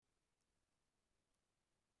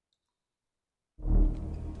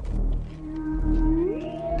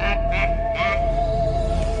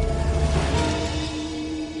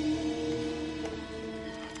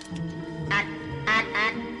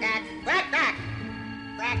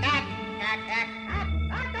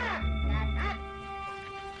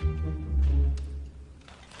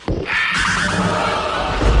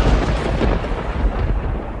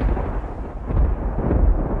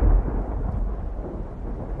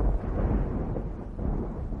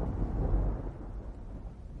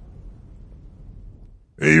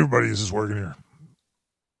Hey, everybody, is this working here?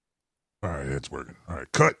 All right, it's working. All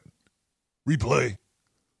right, cut, replay,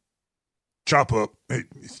 chop up. Hey,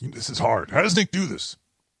 this is hard. How does Nick do this?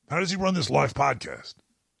 How does he run this live podcast?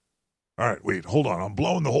 All right, wait, hold on. I'm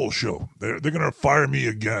blowing the whole show. They're going to fire me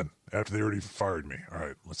again after they already fired me. All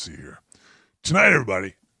right, let's see here. Tonight,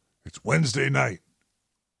 everybody, it's Wednesday night.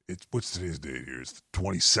 What's today's date here? It's the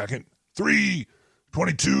 22nd. 3,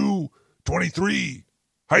 22, 23.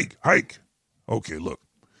 Hike. Okay, look.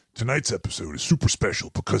 Tonight's episode is super special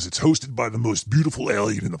because it's hosted by the most beautiful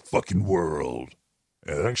alien in the fucking world.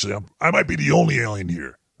 And actually, I might be the only alien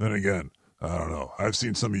here. Then again, I don't know. I've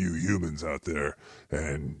seen some of you humans out there,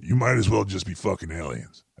 and you might as well just be fucking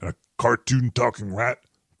aliens. And a cartoon-talking rat,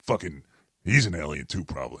 he's an alien too,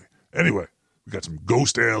 probably. Anyway, we got some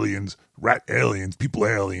ghost aliens, rat aliens, people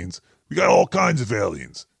aliens. We got all kinds of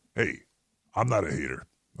aliens. Hey, I'm not a hater.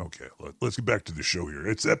 Okay, let's get back to the show here.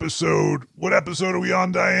 It's what episode are we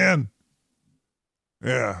on, Diane?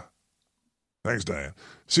 Yeah. Thanks, Diane.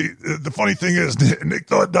 See, the funny thing is, Nick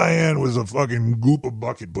thought Diane was a fucking goop of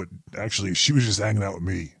bucket, but actually she was just hanging out with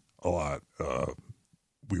me a lot.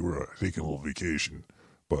 We were taking a little vacation,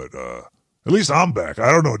 but at least I'm back.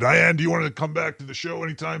 I don't know. Diane, do you want to come back to the show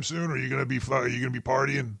anytime soon, or are you going to be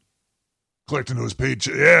partying? Collecting those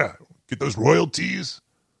paychecks? Yeah. Get those royalties?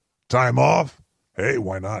 Time off? Hey,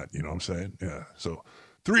 why not? You know what I'm saying? Yeah. So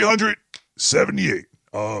 378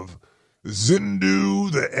 of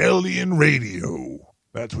Zindu the Alien Radio.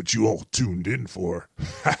 That's what you all tuned in for.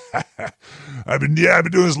 I've been doing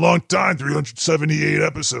this a long time. 378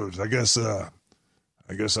 episodes. I guess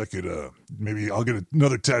I could maybe I'll get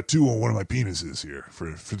another tattoo on one of my penises here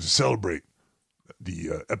for to celebrate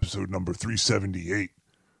the episode number 378.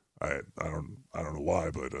 I don't know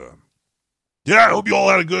why, but yeah, I hope you all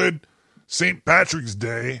had a good St. Patrick's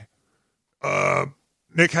Day.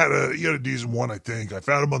 Nick had a decent one, I think. I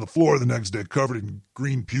found him on the floor the next day, covered in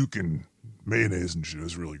green puke and mayonnaise and shit. It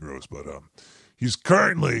was really gross. But he's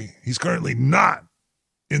currently not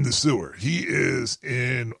in the sewer. He is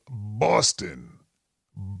in Boston.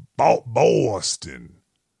 Boston.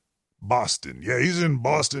 Yeah, he's in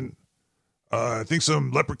Boston. I think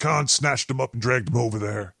some leprechaun snatched him up and dragged him over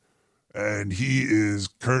there. And he's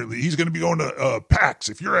going to be going to PAX.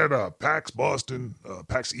 If you're at PAX Boston,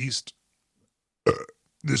 PAX East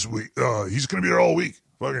this week, he's going to be there all week.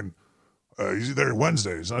 He's there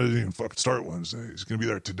Wednesday. It's not even fucking start Wednesday. He's going to be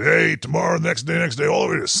there today, tomorrow, next day, all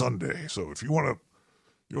the way to Sunday. So if you want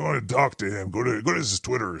to talk to him, go to his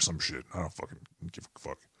Twitter or some shit. I don't fucking give a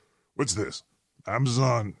fuck. What's this?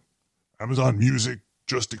 Amazon Music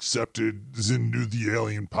just accepted Zindu the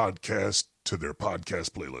Alien podcast to their podcast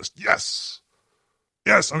playlist. Yes,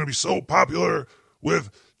 I'm going to be so popular with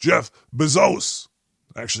Jeff Bezos.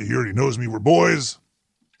 Actually, he already knows me. We're boys.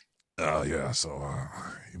 Yeah, so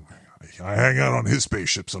I hang out on his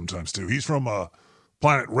spaceship sometimes, too. He's from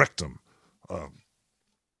Planet Rectum.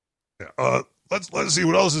 Let's see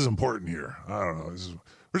what else is important here. I don't know.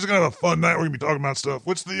 We're just going to have a fun night. We're going to be talking about stuff.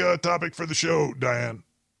 What's the topic for the show, Diane?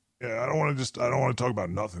 Yeah, I don't want to talk about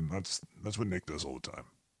nothing. That's what Nick does all the time.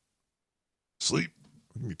 Sleep.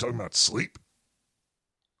 We can be talking about sleep.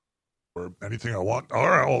 Or anything I want. All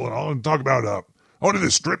right, I'll talk about, I went to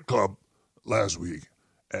this strip club last week,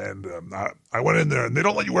 and I went in there, and they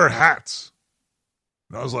don't let you wear hats.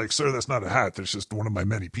 And I was like, sir, that's not a hat. That's just one of my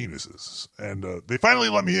many penises. And they finally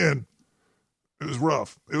let me in. It was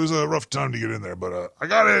rough. It was a rough time to get in there, but I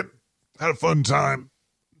got in, had a fun time.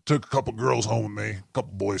 Took a couple girls home with me, a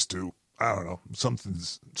couple boys too. I don't know, some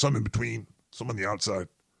in between, some on the outside,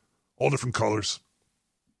 all different colors.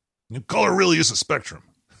 And color really is a spectrum.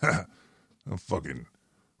 Who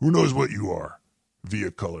knows what you are via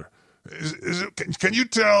color? Can you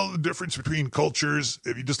tell the difference between cultures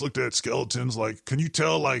if you just looked at skeletons? Like, can you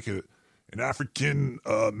tell like an African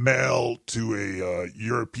male to a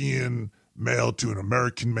European male to an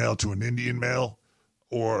American male to an Indian male?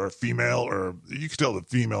 Or female, or you can tell the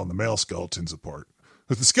female and the male skeletons apart.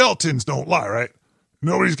 Because the skeletons don't lie, right?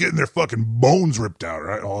 Nobody's getting their fucking bones ripped out,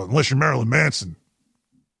 right? Oh, unless you're Marilyn Manson.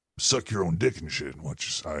 Suck your own dick and shit,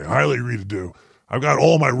 which I highly agree to do. I've got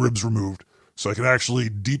all my ribs removed, so I can actually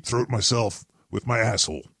deep throat myself with my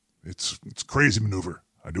asshole. It's a crazy maneuver.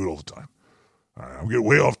 I do it all the time. All right, I'm getting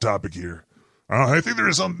way off topic here. I think there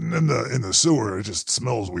is something in the sewer. It just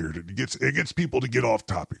smells weird. It gets people to get off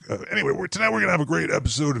topic. Anyway, tonight we're gonna have a great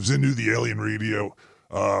episode of Zindu the Alien Radio.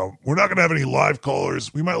 We're not gonna have any live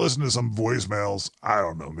callers. We might listen to some voicemails. I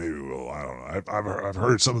don't know. Maybe we will. I don't know. I've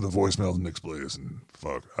heard some of the voicemails Nick's plays, and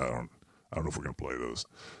fuck, I don't know if we're gonna play those.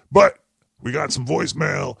 But We got some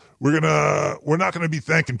voicemail. We're not gonna be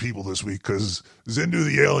thanking people this week because Zindu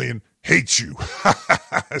the alien hates you.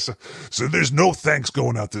 so there's no thanks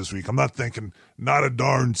going out this week. I'm not thanking not a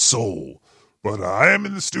darn soul. But I am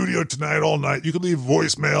in the studio tonight all night. You can leave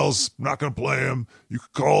voicemails. I'm not gonna play them. You can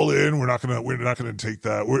call in. We're not gonna take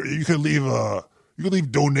that. You can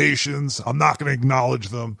leave donations. I'm not gonna acknowledge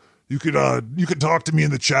them. You could talk to me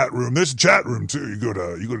in the chat room. There's a chat room too. You go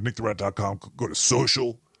to nicktherat.com, go to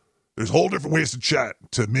social. There's whole different ways to chat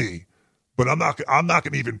to me. But I'm not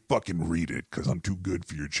gonna even fucking read it because I'm too good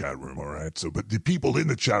for your chat room, all right? So but the people in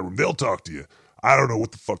the chat room, they'll talk to you. I don't know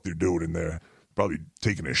what the fuck they're doing in there. Probably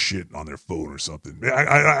taking a shit on their phone or something.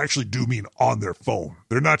 I actually do mean on their phone.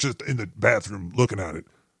 They're not just in the bathroom looking at it.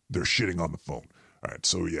 They're shitting on the phone. All right,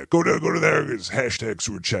 so yeah, go to there. It's hashtag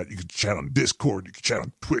sewer chat. You can chat on Discord. You can chat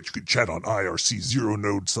on Twitch. You can chat on IRC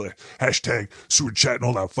 0node / hashtag sewer chat and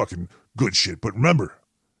all that fucking good shit. But remember,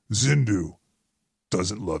 Zindu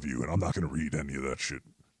doesn't love you, and I'm not going to read any of that shit.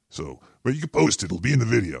 So, but you can post it. It'll be in the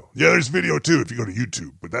video. Yeah, there's video too if you go to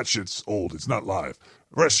YouTube, but that shit's old. It's not live.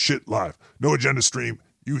 The rest shit live. No agenda stream.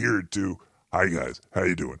 You hear it too. Hi guys, how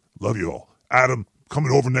you doing? Love you all. Adam,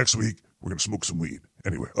 coming over next week. We're gonna smoke some weed.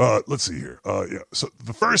 Anyway, let's see here. Yeah. So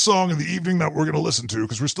the first song of the evening that we're gonna listen to,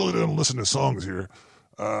 because we're still gonna listen to songs here,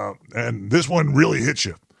 and this one really hits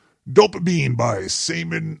you. Dopamine by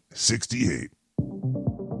Saman 68.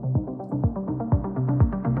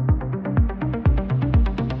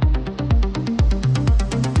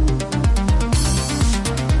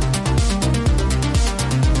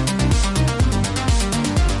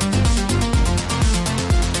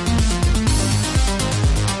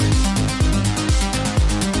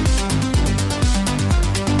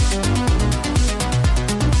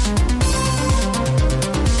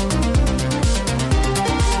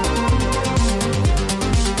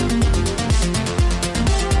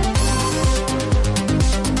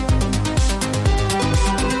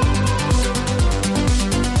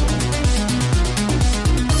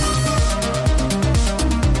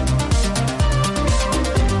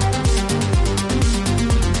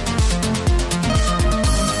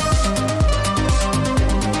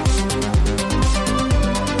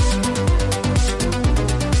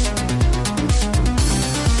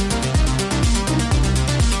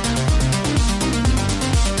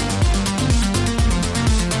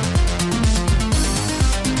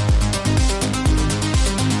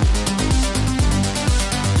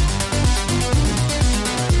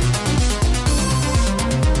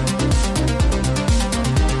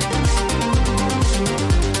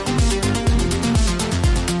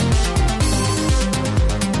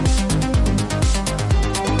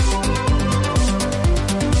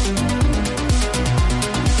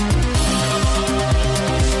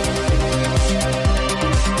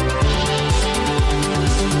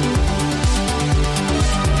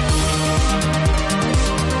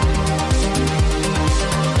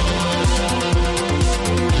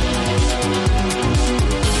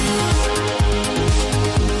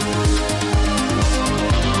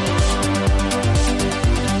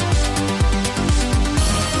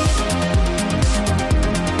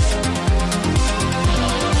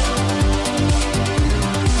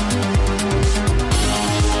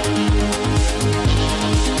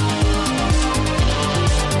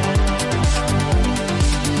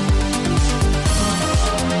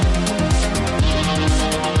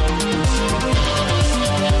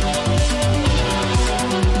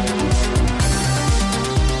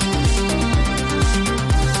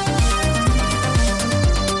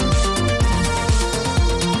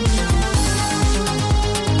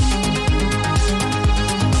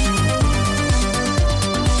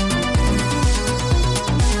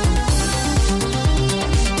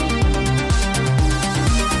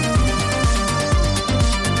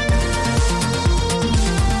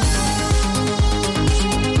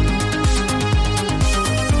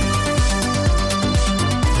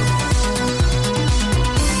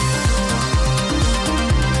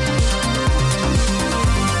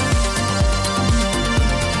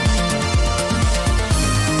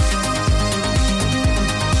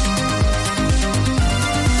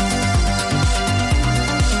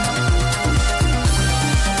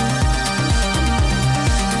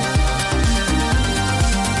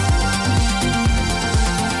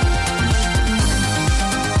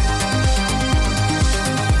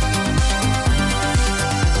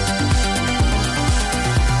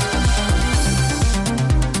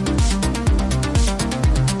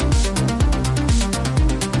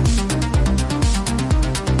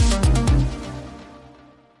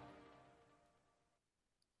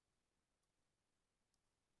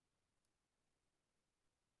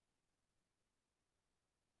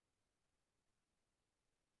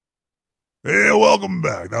 Hey, welcome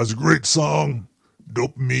back. That was a great song.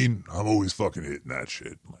 Dopamine. I'm always fucking hitting that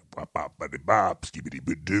shit. Like bop bop ba bop,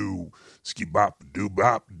 skibbity doo, ski bop doo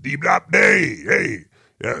bop, dee bop day. Hey.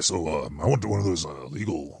 Yeah, so I went to one of those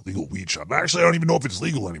legal weed shops. Actually, I don't even know if it's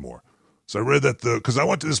legal anymore. So I read that because I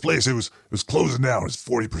went to this place, it was closing down. It's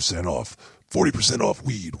 40% off. 40% off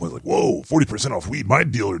weed. I was like, whoa, 40% off weed. My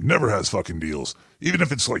dealer never has fucking deals. Even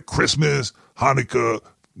if it's like Christmas, Hanukkah,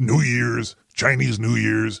 New Year's, Chinese New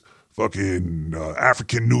Year's, fucking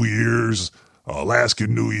African New Year's,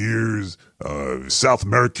 Alaskan New Year's, South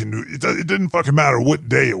American New Year's. It didn't fucking matter what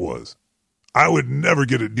day it was. I would never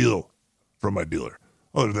get a deal from my dealer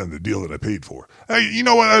other than the deal that I paid for. Hey, you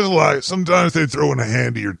know what? That's a lie. Sometimes they throw in a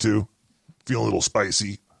handy or two. Feel a little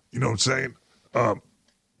spicy. You know what I'm saying?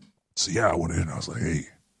 So yeah, I went in and I was like, hey,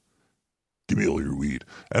 give me all your weed.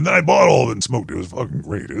 And then I bought all of it and smoked it. It was fucking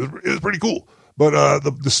great. It was pretty cool. But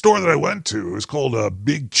the store that I went to is called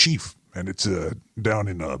Big Chief, and it's down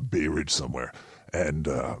in Bay Ridge somewhere. And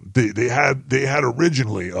they had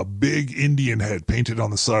originally a big Indian head painted on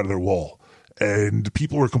the side of their wall, and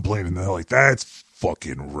people were complaining. They're like, "That's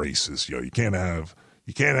fucking racist, yo! You can't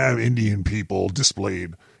have Indian people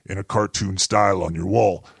displayed in a cartoon style on your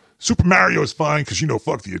wall." Super Mario is fine because,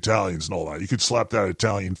 fuck the Italians and all that. You could slap that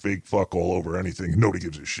Italian fake fuck all over anything. Nobody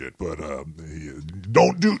gives a shit. But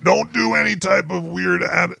don't do any type of weird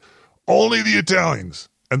only the Italians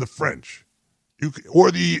and the French,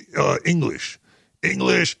 or the English,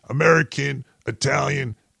 American,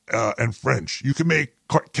 Italian, and French. You can make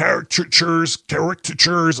caricatures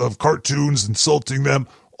of cartoons insulting them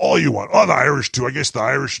all you want. Oh, the Irish too. I guess the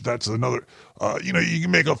Irish, that's another. You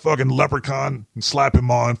can make a fucking leprechaun and slap him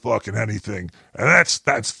on fucking anything, and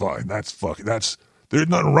that's fine. There's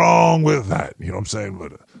nothing wrong with that. You know what I'm saying?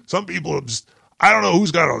 But some people are just, I don't know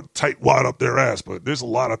who's got a tight wad up their ass, but there's a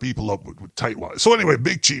lot of people up with tight wad. So anyway,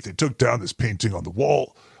 Big Chief, they took down this painting on the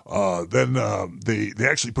wall. Then they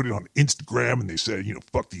actually put it on Instagram, and they said,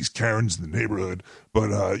 fuck these Karens in the neighborhood. But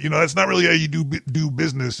that's not really how you do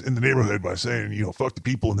business in the neighborhood, by saying, fuck the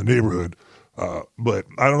people in the neighborhood. But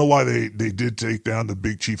I don't know why they did take down the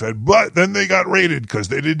Big Chief head. But then they got raided because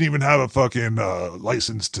they didn't even have a fucking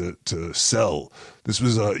license to sell. This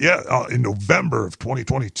was in November of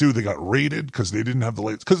 2022 they got raided because they didn't have the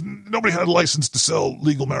license, because nobody had a license to sell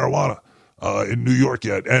legal marijuana in New York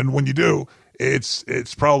yet. And when you do,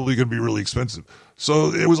 it's probably going to be really expensive.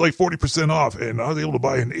 So it was like 40% off, and I was able to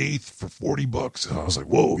buy an eighth for $40. And I was like,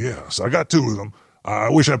 whoa, yeah. So I got two of them.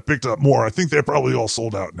 I wish I picked up more. I think they're probably all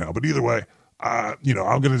sold out now. But either way, I'm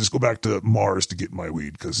going to just go back to Mars to get my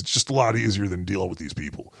weed, because it's just a lot easier than dealing with these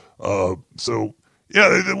people. So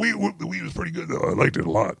yeah, the weed was pretty good, though. I liked it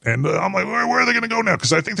a lot. And I'm like, where are they going to go now?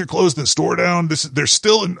 Because I think they're closing the store down. They're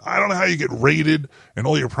still in, I don't know how you get raided and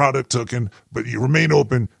all your product taken, but you remain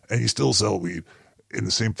open and you still sell weed in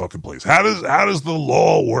the same fucking place. How does the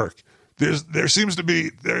law work? There always seems to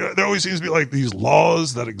be like these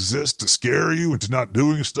laws that exist to scare you into not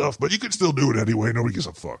doing stuff, but you can still do it anyway. Nobody gives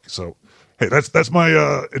a fuck. So, hey, that's my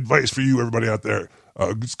advice for you, everybody out there.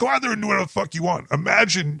 Just go out there and do whatever the fuck you want.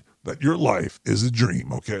 Imagine that your life is a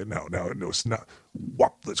dream. Okay, no, it's not.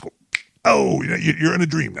 Whop, let's go. Oh, you're in a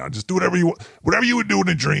dream now. Just do whatever you want. Whatever you would do in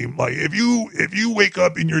a dream. Like if you wake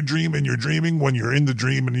up in your dream and you're dreaming when you're in the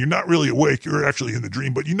dream and you're not really awake, you're actually in the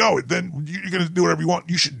dream, but you know it. Then you're gonna do whatever you want.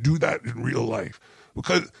 You should do that in real life,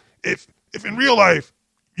 because if in real life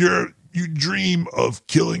you dream of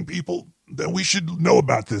killing people, then we should know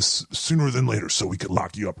about this sooner than later, so we could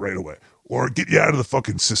lock you up right away or get you out of the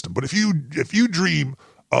fucking system. But if you dream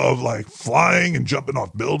of like flying and jumping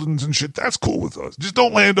off buildings and shit, that's cool with us. Just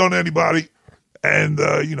don't land on anybody. And,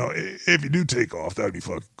 if you do take off, that'd be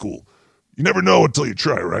fucking cool. You never know until you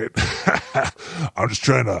try, right? I'm just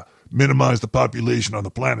trying to minimize the population on the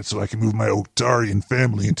planet so I can move my Oaktarian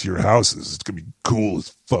family into your houses. It's going to be cool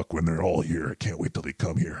as fuck when they're all here. I can't wait till they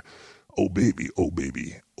come here. Oh, baby,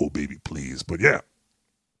 please. But yeah,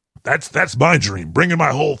 that's my dream. Bringing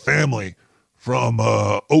my whole family from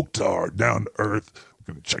Oaktar down to Earth.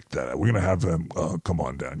 We're going to check that out. We're going to have them come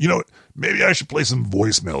on down. You know what? Maybe I should play some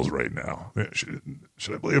voicemails right now.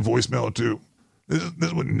 Should I play a voicemail too? This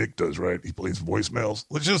is what Nick does, right? He plays voicemails.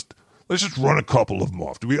 Let's just run a couple of them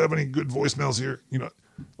off. Do we have any good voicemails here?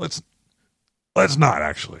 Let's not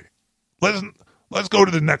actually. Let's go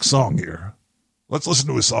to the next song here. Let's listen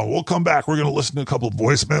to a song. We'll come back. We're going to listen to a couple of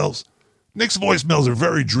voicemails. Nick's voicemails are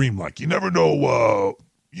very dreamlike. You never know.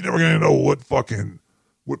 You're never going to know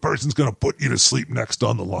what person's going to put you to sleep next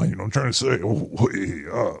on the line. You know what I'm trying to say?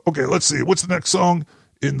 Okay, let's see. What's the next song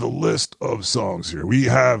in the list of songs here? We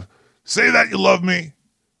have Say That You Love Me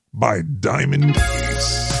by Diamond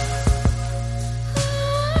Case.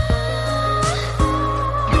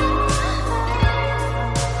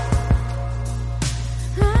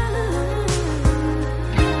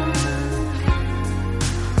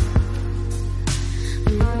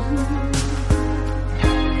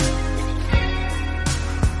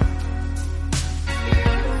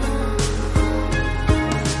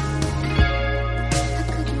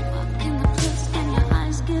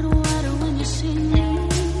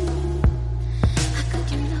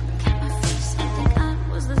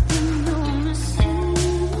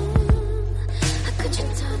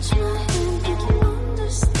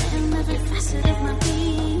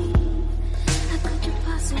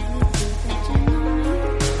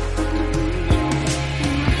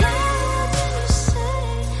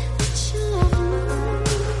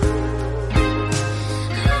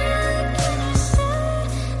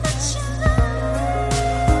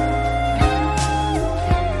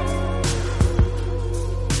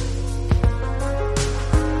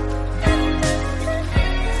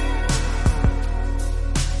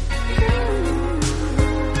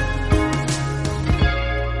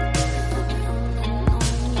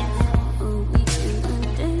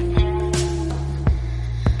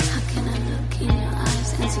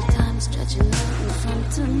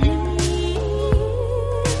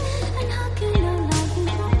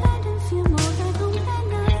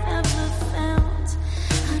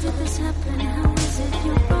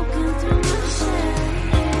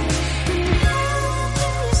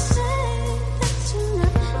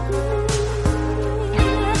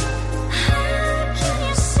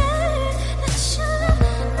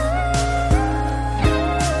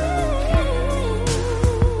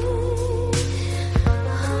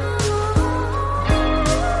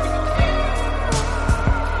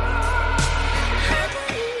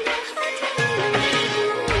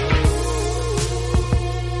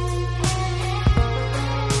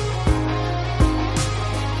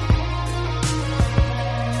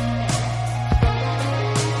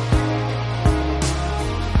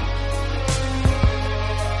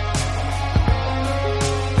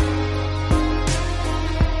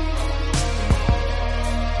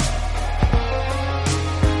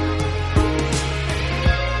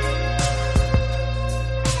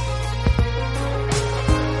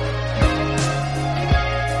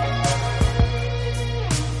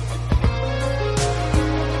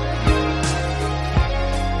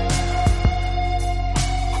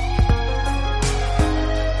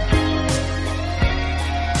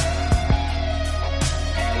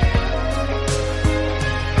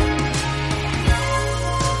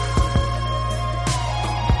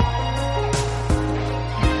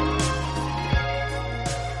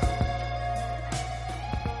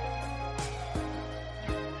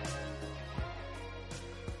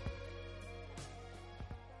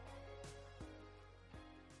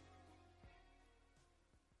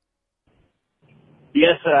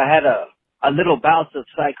 Yes, sir. I had a little bout of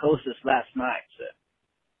psychosis last night, sir.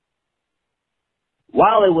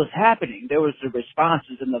 While it was happening, there was the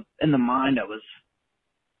responses in the mind that was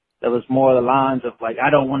more the lines of like, I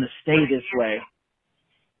don't want to stay this way.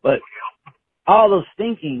 But all those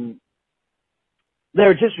thinking,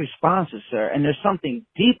 they're just responses, sir. And there's something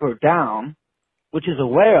deeper down, which is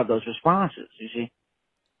aware of those responses, you see.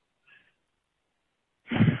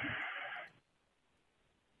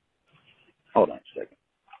 Hold on a second.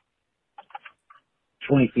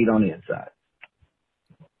 20 feet on the inside.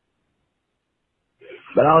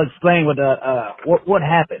 But I'll explain what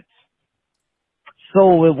happened.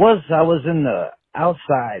 So I was in the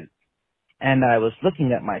outside and I was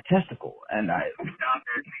looking at my testicle and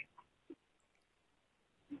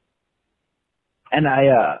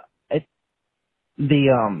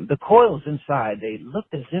the coils inside, they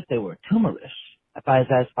looked as if they were tumorous. As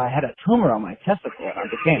if I had a tumor on my testicle,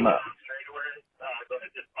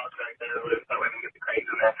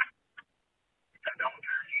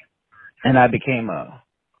 and I became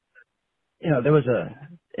there was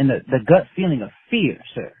the gut feeling of fear,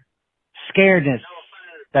 sir. Scaredness,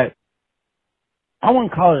 that, I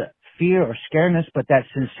wouldn't call it fear or scaredness, but that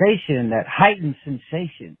sensation, that heightened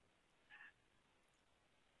sensation,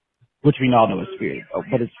 which we all know is fear.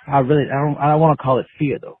 But I don't want to call it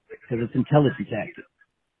fear though, because it's intelligence active.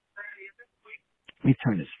 Let me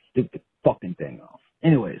turn this stupid fucking thing off.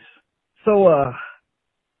 Anyways, so,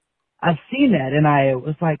 I seen that and I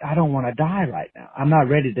was like, I don't want to die right now. I'm not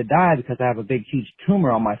ready to die because I have a big, huge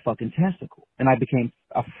tumor on my fucking testicle. And I became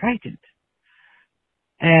frightened.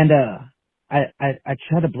 And, I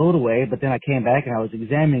tried to blow it away, but then I came back and I was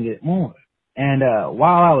examining it more. And,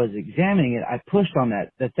 while I was examining it, I pushed on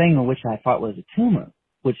the thing on which I thought was a tumor,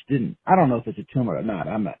 which I don't know if it's a tumor or not.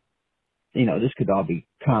 I'm not, this could all be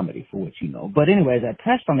comedy for what you know. But anyways, I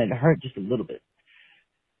pressed on it. It hurt just a little bit.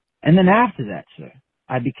 And then after that, sir,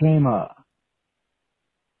 I became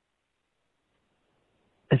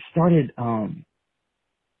it started,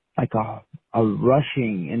 like a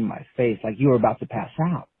rushing in my face, like you were about to pass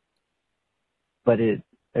out. But it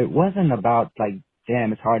wasn't about like,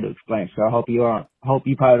 damn, it's hard to explain. So I hope you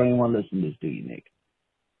probably don't even want to listen to this, do you, Nick?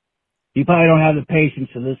 You probably don't have the patience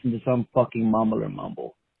to listen to some fucking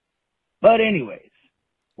mumble. But anyways,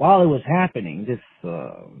 while it was happening, this,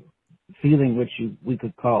 feeling which we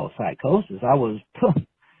could call psychosis,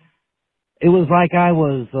 it was like I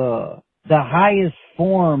was, the highest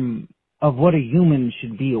form of what a human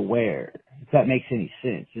should be aware, if that makes any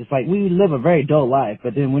sense. It's like we live a very dull life,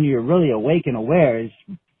 but then when you're really awake and aware, it's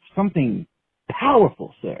something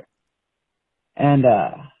powerful, sir. And,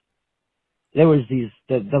 there was the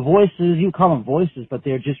voices, you call them voices, but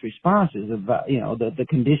they're just responses of, the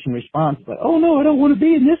conditioned response. Like, oh no, I don't want to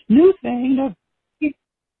be in this new thing.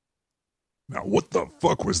 Now, what the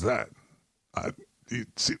fuck was that?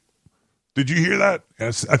 Did you hear that?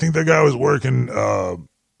 Yes, I think that guy was working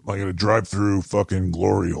like at a drive-through fucking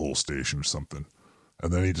glory hole station or something.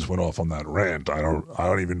 And then he just went off on that rant. I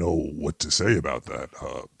don't even know what to say about that,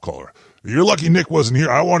 caller. You're lucky Nick wasn't here.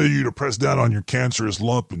 I wanted you to press down on your cancerous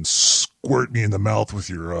lump and squirt me in the mouth with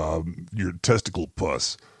your testicle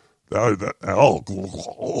pus. Oh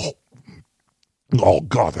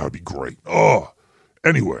God, that would be great. Oh,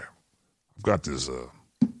 anyway, I've got this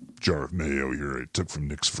jar of mayo here I took from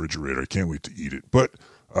Nick's refrigerator. I can't wait to eat it. But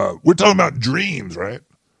we're talking about dreams, right?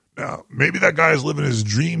 Now, maybe that guy is living his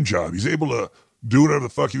dream job. He's able to do whatever the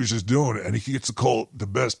fuck he was just doing, and he gets to call the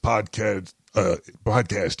best podcast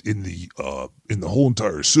in the whole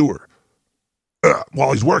entire sewer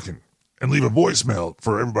while he's working, and leave a voicemail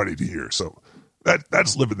for everybody to hear. So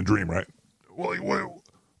that's living the dream, right? Well,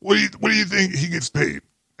 what do you think he gets paid,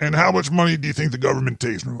 and how much money do you think the government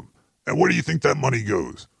takes from him, and where do you think that money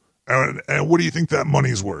goes, and what do you think that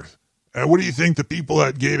money's worth, and what do you think the people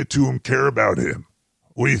that gave it to him care about him?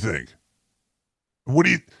 What do you think?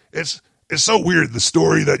 It's so weird, the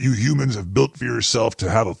story that you humans have built for yourself to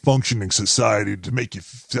have a functioning society to make you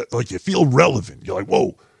like you feel relevant. You're like,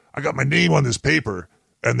 whoa, I got my name on this paper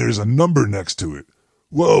and there's a number next to it.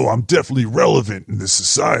 Whoa, I'm definitely relevant in this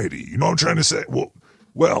society. You know what I'm trying to say?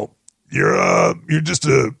 Well, you're just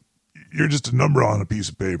a number on a piece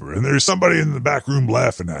of paper, and there's somebody in the back room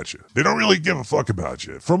laughing at you. They don't really give a fuck about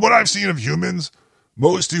you. From what I've seen of humans,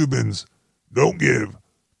 most humans don't give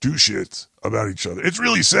two shits about each other. It's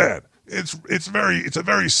really sad. It's a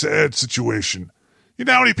very sad situation. You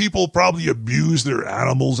know how many people probably abuse their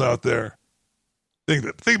animals out there?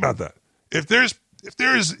 Think about that. If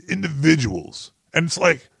there's individuals, and it's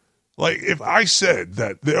like if I said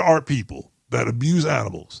that there are people that abuse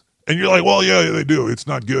animals, and you're like, well, yeah, they do. It's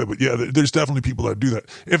not good, but yeah, there's definitely people that do that.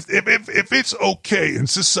 If it's okay in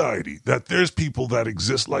society that there's people that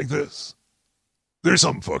exist like this, there's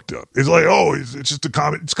something fucked up. It's like, oh, it's just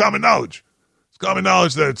it's common knowledge. It's common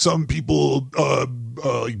knowledge that some people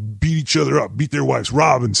beat each other up, beat their wives,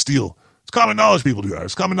 rob and steal. It's common knowledge people do that.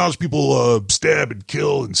 It's common knowledge people stab and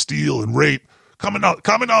kill and steal and rape. Common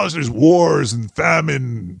knowledge there's wars and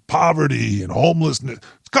famine, poverty and homelessness.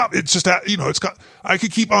 It's just, I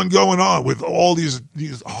could keep on going on with all these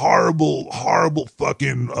horrible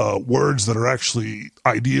fucking words that are actually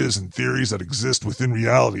ideas and theories that exist within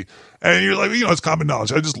reality. And you're like, it's common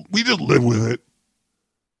knowledge. We just live with it.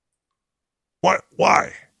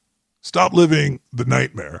 Why? Stop living the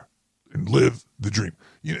nightmare and live the dream.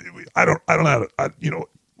 I don't have it.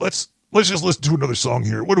 Let's just listen to another song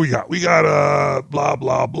here. What do we got? We got blah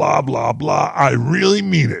blah blah blah blah. I Really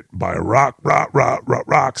Mean It by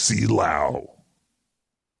Roxy Lau.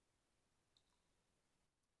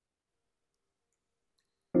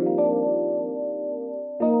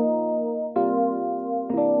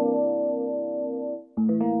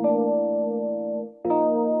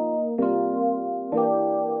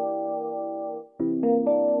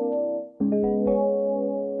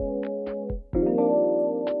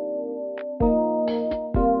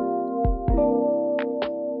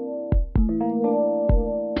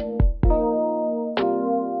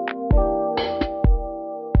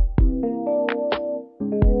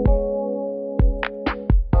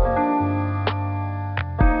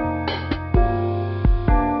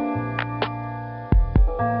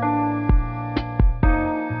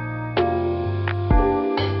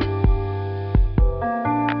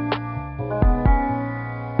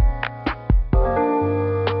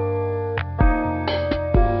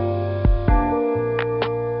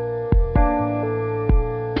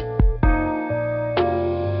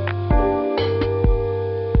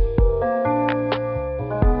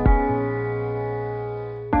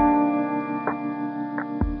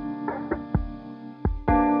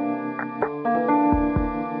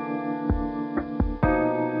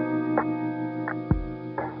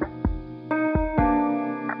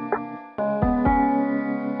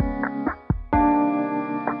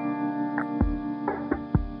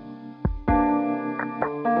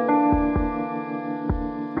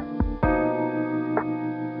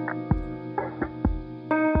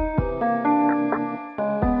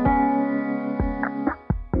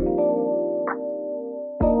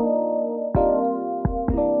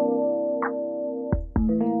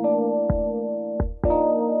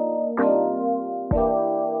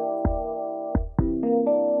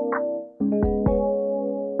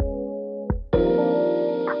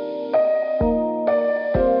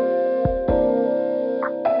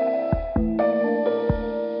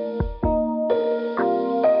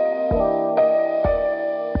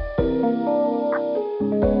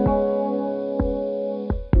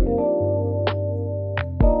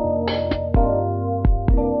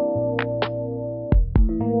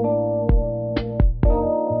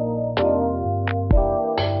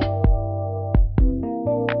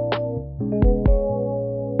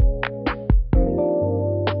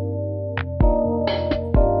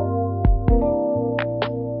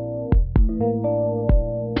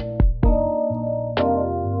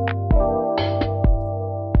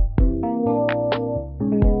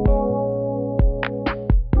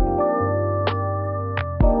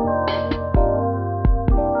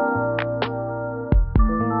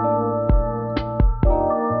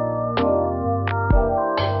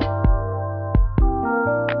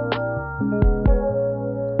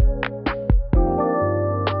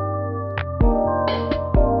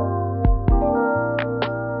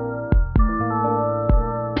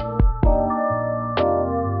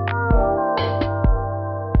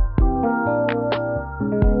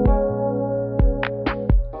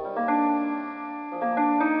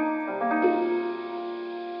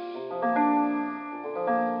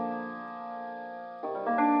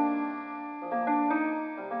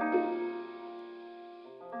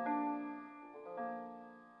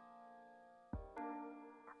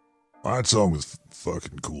 That song was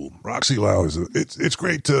fucking cool. Roxy Lau it's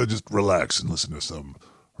great to just relax and listen to some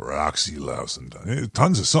Roxy Lau sometimes.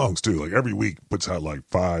 Tons of songs too. Like every week puts out like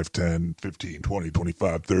 5, 10, 15, 20,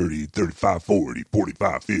 25, 30, 35, 40,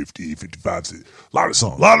 45, 50, 55. A lot of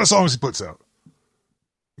songs. A lot of songs he puts out.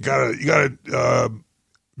 You gotta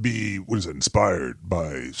be, inspired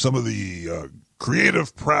by some of the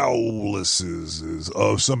creative prowesses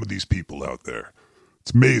of some of these people out there.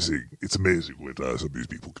 It's amazing. It's amazing what some of these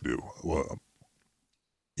people can do. Well,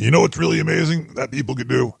 you know what's really amazing that people can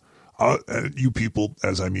do? And you people,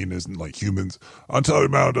 as I mean, isn't like humans. I'm talking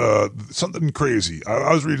about something crazy.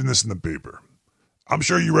 I was reading this in the paper. I'm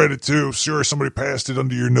sure you read it too. Sure, somebody passed it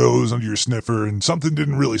under your nose, under your sniffer, and something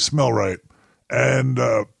didn't really smell right. And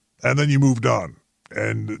then you moved on.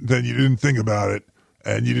 And then you didn't think about it,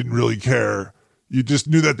 and you didn't really care. You just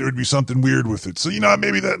knew that there would be something weird with it. So,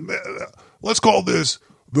 maybe let's call this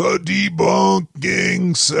the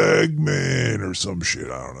debunking segment or some shit.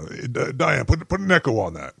 I don't know. Diane, put an echo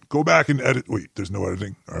on that. Go back and edit. Wait, there's no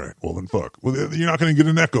editing? All right, well then fuck. Well, you're not going to get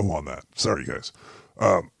an echo on that. Sorry, guys.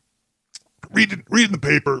 Reading the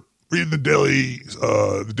paper, reading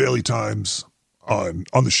the Daily Times on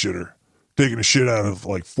the shitter. Taking a shit out of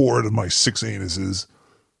like 4 out of my 6 anuses.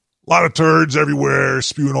 A lot of turds everywhere,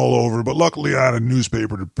 spewing all over. But luckily, I had a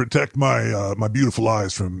newspaper to protect my beautiful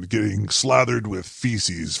eyes from getting slathered with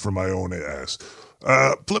feces from my own ass.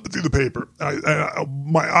 Flipping through the paper,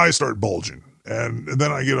 my eyes start bulging, and then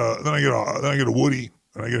I get a woody,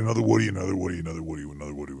 and I get another woody, another woody, another woody,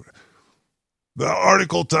 another woody. The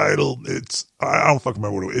article title, I don't fucking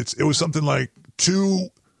remember what it was something like two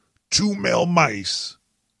male mice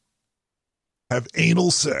have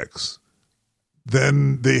anal sex,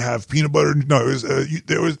 then they have peanut butter. No,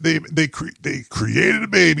 they created a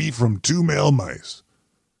baby from 2 male mice,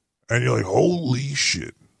 and you're like, holy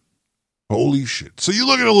shit. So you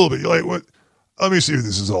look at it a little bit. You're like, what? Let me see what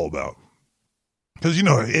this is all about. Because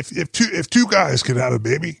if two guys could have a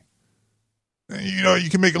baby, you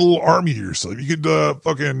can make a little army of yourself. You could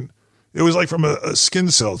It was like from a skin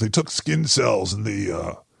cells. They took skin cells and they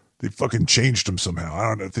fucking changed them somehow. I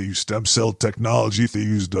don't know if they used stem cell technology, if they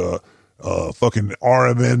used fucking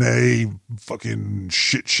RMNA, fucking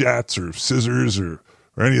shit shats or scissors or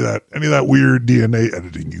any of that weird DNA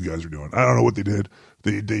editing you guys are doing. I don't know what they did.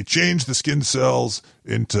 They changed the skin cells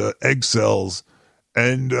into egg cells,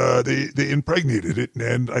 and they impregnated it.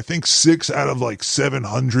 And I think 6 out of like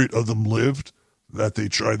 700 of them lived that they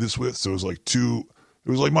tried this with. So it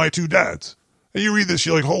was like my 2 dads. And you read this,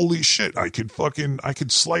 you're like, holy shit, I could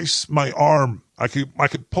slice my arm. I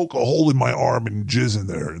could poke a hole in my arm and jizz in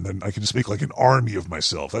there, and then I could just make like an army of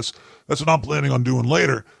myself. That's what I'm planning on doing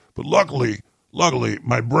later. But luckily,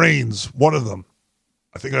 my brains, one of them,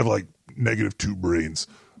 I think I have like -2 brains.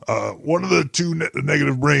 One of the 2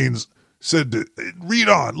 negative brains said to read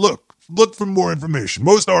on, look for more information.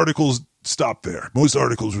 Most articles stop there. Most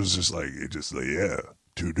articles was just like, yeah,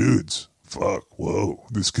 2 dudes. Fuck, whoa,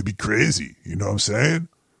 this could be crazy. You know what I'm saying?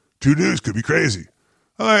 2 dudes could be crazy.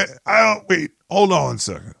 Wait, hold on a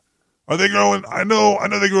second. Are they growing? I know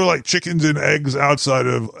they grow like chickens and eggs outside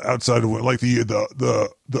of like the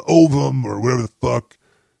ovum or whatever the fuck.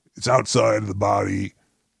 It's outside of the body.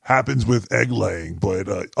 Happens with egg laying, but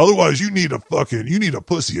otherwise you need a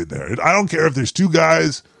pussy in there. I don't care if there's 2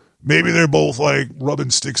 guys. Maybe they're both like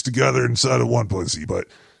rubbing sticks together inside of one pussy, but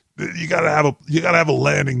you gotta have a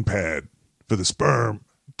landing pad for the sperm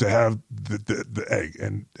to have the egg.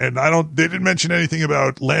 And they didn't mention anything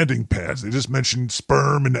about landing pads. They just mentioned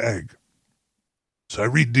sperm and egg. So I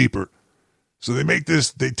read deeper. So they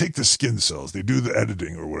take the skin cells, they do the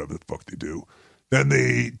editing or whatever the fuck they do. Then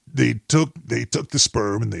they took the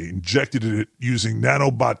sperm and they injected it using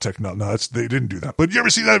nanobot technology. No, they didn't do that. But you ever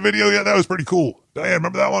see that video? Yeah, that was pretty cool. Diane,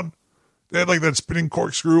 remember that one? They had like that spinning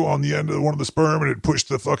corkscrew on the end of one of the sperm and it pushed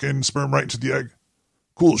the fucking sperm right into the egg.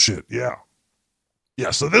 Cool shit, yeah.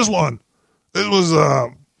 Yeah, so this was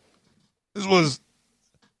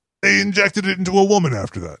they injected it into a woman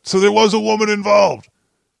after that. So there was a woman involved.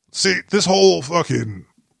 See, this whole fucking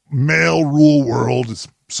male rule world is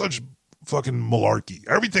such fucking malarkey.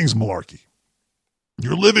 Everything's malarkey.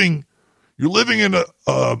 You're living in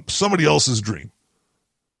somebody else's dream.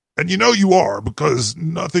 And you are, because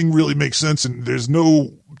nothing really makes sense and there's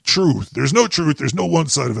no truth. There's no truth. There's no one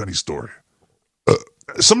side of any story.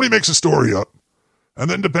 Somebody makes a story up, and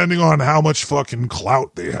then depending on how much fucking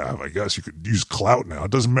clout they have, I guess you could use clout now.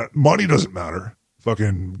 It doesn't matter. Money doesn't matter.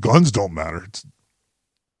 Fucking guns don't matter. It's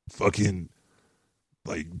fucking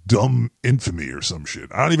like dumb infamy or some shit.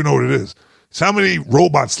 I don't even know what it is. It's how many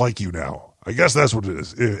robots like you now. I guess that's what it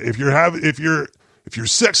is. If you're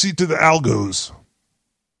sexy to the algos,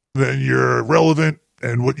 then you're relevant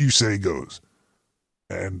and what you say goes.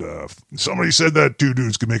 And somebody said that two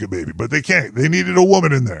dudes can make a baby, but they can't. They needed a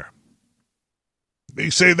woman in there. They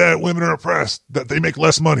say that women are oppressed, that they make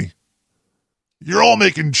less money. You're all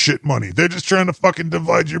making shit money. They're just trying to fucking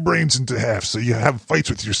divide your brains into half so you have fights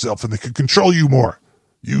with yourself and they can control you more.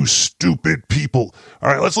 You stupid people. All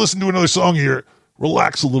right, let's listen to another song here.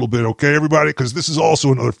 Relax a little bit, okay, everybody? Because this is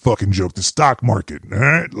also another fucking joke. The stock market, all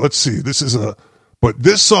right? Let's see. But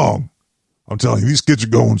this song, I'm telling you, these kids are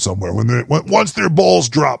going somewhere. Once their balls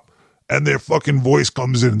drop and their fucking voice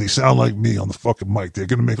comes in and they sound like me on the fucking mic, they're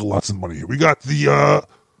going to make lots of money here. We got the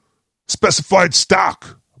Specified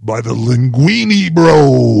Stock by the Linguini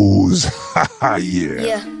Bros. Yeah.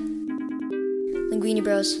 Yeah. Linguini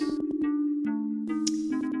Bros.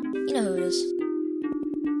 You know who it is.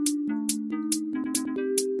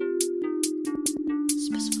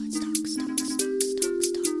 Specified stock.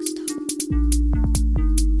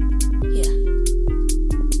 Yeah.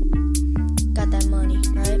 Got that money,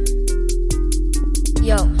 right?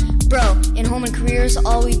 Yo, bro, in home and careers,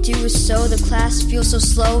 all we do is sow. The class feels so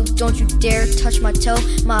slow, don't you dare touch my toe.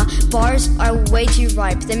 My bars are way too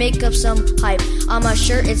ripe, they make up some hype. On my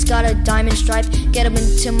shirt, it's got a diamond stripe, get them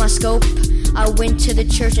into my scope. I went to the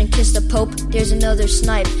church and kissed the Pope, there's another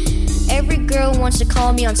snipe. Every girl wants to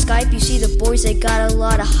call me on Skype. You see the boys, they got a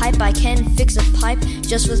lot of hype. I can fix a pipe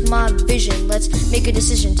just with my vision. Let's make a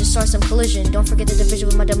decision to start some collision. Don't forget the division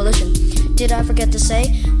with my demolition. Did I forget to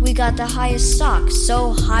say, we got the highest stock.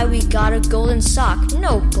 So high we got a golden sock.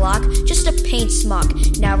 No Glock, just a paint smock.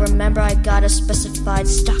 Now remember I got a specified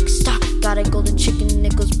stock. Got a golden chicken and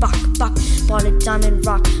it goes bok. Bought a diamond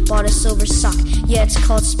rock, bought a silver sock. Yeah, it's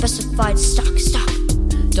called specified stock.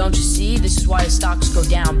 Don't you see, this is why the stocks go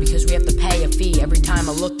down, because we have to pay a fee. Every time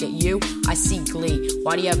I look at you, I see glee.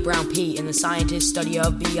 Why do you have brown pea in the scientist study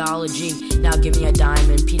of biology? Now give me a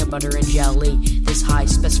diamond, peanut butter and jelly. This high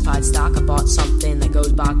specified stock, I bought something that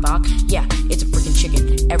goes bok. Yeah, it's a freaking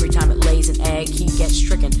chicken. Every time it lays an egg, he gets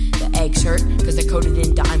stricken. The eggs hurt, cause they're coated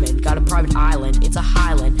in diamond. Got a private island, it's a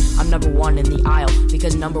highland. I'm number one in the aisle,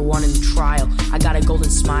 because number one in the trial. I got a golden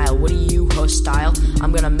smile, what are you, hostile?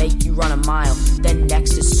 I'm gonna make you run a mile. Then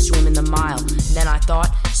next is swim in the mile. Then I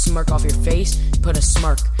thought, smirk off your face, put a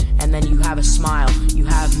smirk, and then you have a smile. You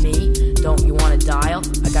have me, don't you wanna dial?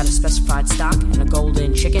 I got a specified stock and a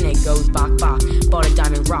golden chicken, it goes bok. Bought a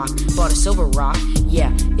diamond rock, bought a silver rock.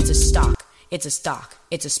 Yeah, it's a stock, it's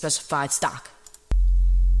a specified stock.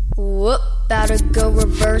 Whoop, bout to go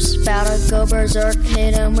reverse, bout to go berserk,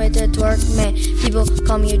 hit 'em with the twerk, man. People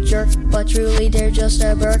call me a jerk, but truly they're just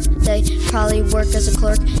a berk. They probably work as a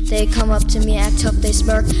clerk, they come up to me, act tough, they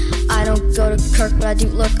smirk. I don't go to Kirk, but I do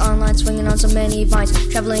lurk online, swinging on so many vines,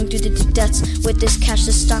 traveling through the debts. With this cash,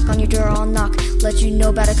 this stock on your door, I'll knock, let you know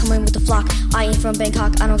about it, come in with the flock. I ain't from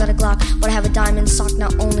Bangkok, I don't got a Glock, but I have a diamond sock.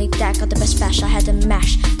 Not only that, got the best bash, I had to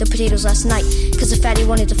mash the potatoes last night, cause the fatty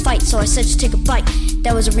wanted to fight, so I said just take a bite.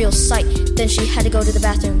 That was a real sight. Then she had to go to the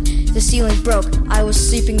bathroom. The ceiling broke. I was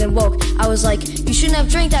sleeping, then woke. I was like, you shouldn't have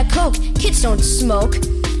drank that Coke. Kids don't smoke.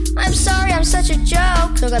 I'm sorry, I'm such a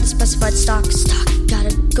joke. So I got the specified stock.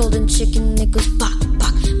 Got a golden chicken, it goes bok.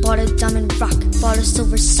 Bought a diamond rock, bought a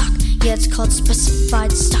silver sock. Yeah, it's called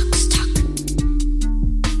specified stock.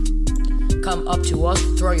 Come up to us,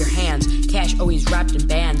 throw your hands. Cash always wrapped in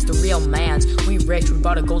bands, the real man's. We rich, we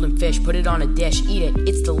bought a golden fish, put it on a dish, eat it,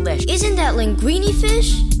 it's delish. Isn't that linguini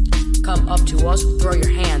fish? Come up to us, throw your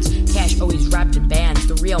hands. Cash always wrapped in bands,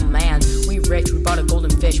 the real man's. We rich, we bought a golden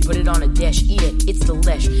fish, put it on a dish, eat it, it's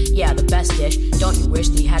delish. Yeah, the best dish. Don't you wish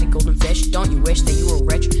that you had a golden fish? Don't you wish that you were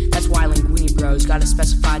rich? That's why Linguini Bros got a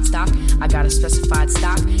specified stock. I got a specified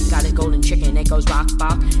stock. Got a golden chicken, it goes bok.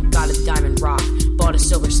 Got a diamond rock, bought a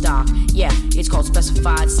silver stock. Yeah, it's called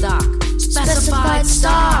specified stock. Specified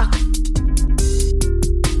stock!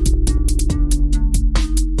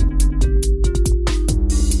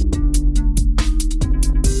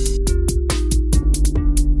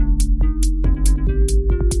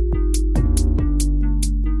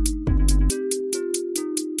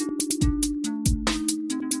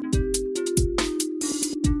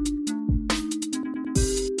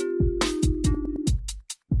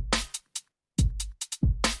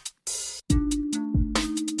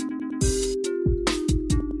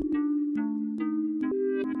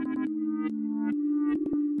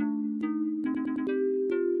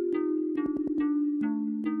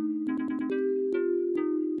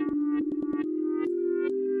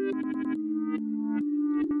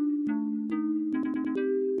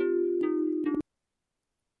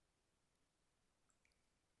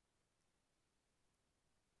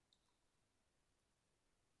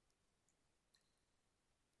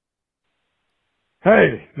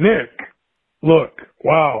 Hey, Nick. Look,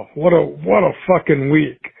 wow, what a fucking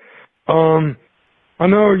week. I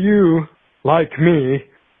know you, like me,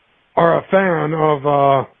 are a fan of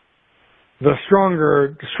the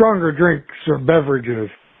stronger drinks or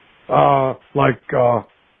beverages, like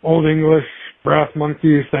Old English, Brass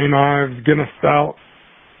Monkey, St. Ives, Guinness Stout.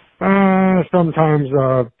 Sometimes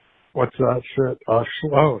what's that shit?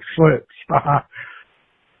 Schlitz.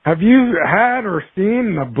 Have you had or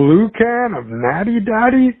seen the blue can of Natty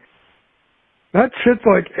Daddy? That shit's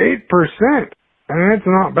like 8%, and it's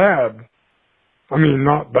not bad. I mean,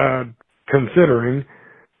 not bad considering.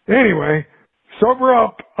 Anyway, sober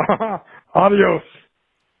up. Adios.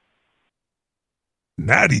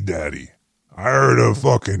 Natty Daddy. I heard of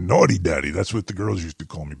fucking Naughty Daddy. That's what the girls used to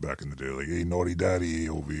call me back in the day. Like, hey, Naughty Daddy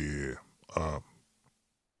over here. Sorry,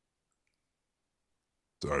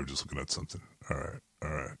 I'm just looking at something. All right.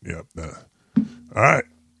 Yep. All right.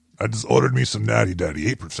 I just ordered me some Natty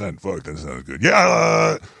Daddy. 8%. Fuck, that sounds good.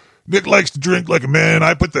 Yeah, Nick likes to drink like a man.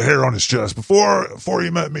 I put the hair on his chest. Before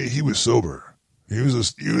he met me, he was sober. He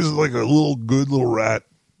was like a good little rat.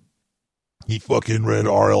 He fucking read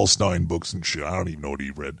R.L. Stein books and shit. I don't even know what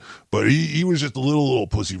he read. But he was just a little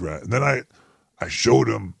pussy rat. And then I showed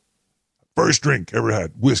him first drink ever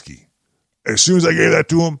had, whiskey. As soon as I gave that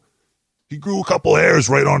to him, he grew a couple hairs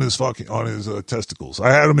right on his testicles.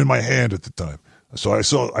 I had them in my hand at the time. So I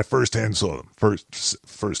firsthand saw them.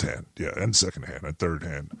 First hand, yeah, and second hand, and third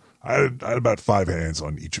hand. I had about 5 hands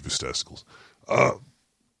on each of his testicles.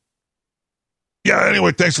 Yeah,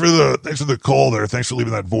 anyway, thanks for the call there. Thanks for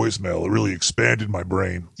leaving that voicemail. It really expanded my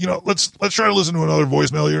brain. You know, let's try to listen to another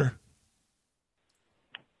voicemail here.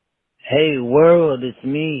 Hey world, it's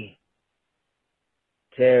me,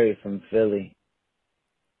 Terry from Philly.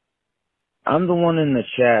 I'm the one in the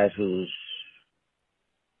chat who's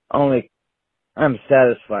I'm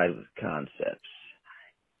satisfied with concepts.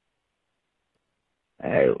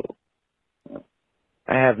 I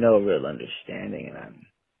have no real understanding,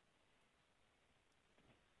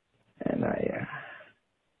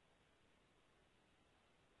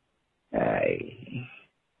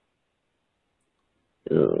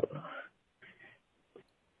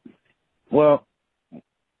 well,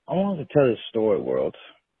 I wanted to tell this story, world,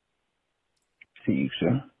 to you,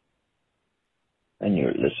 sir, and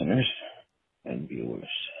your listeners and viewers.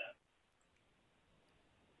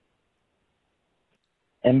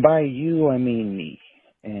 And by you, I mean me.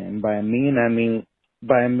 And by me, I mean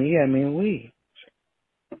we.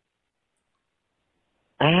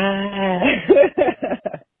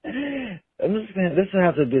 This will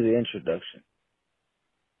have to be the introduction.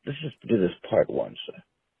 Let's just do this part 1, sir.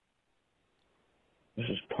 This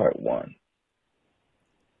is part 1.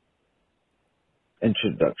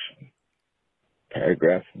 Introduction.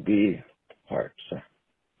 Paragraph B, part, sir.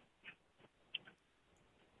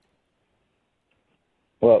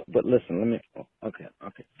 Well, but listen, okay.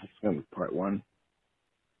 This is going to be part 1.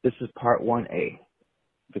 This is part 1A,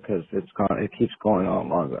 because it keeps going on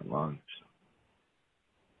longer and longer. So.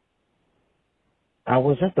 I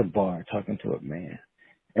was at the bar talking to a man,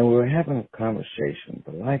 and we were having a conversation,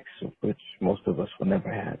 the likes of which most of us will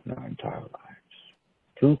never have in our entire lives.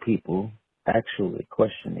 2 people actually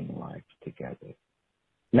questioning life together.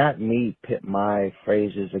 Not me pit my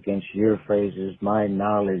phrases against your phrases, my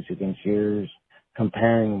knowledge against yours,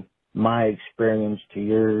 comparing my experience to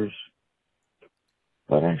yours,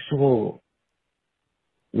 but actual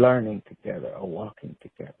learning together or walking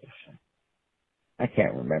together. I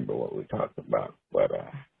can't remember what we talked about, but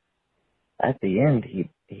at the end he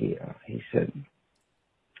said,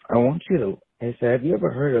 "I want you to." He said, "Have you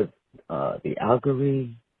ever heard of the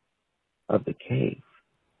allegory of the cave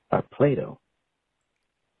by Plato?"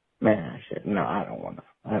 Man, I said, "No, I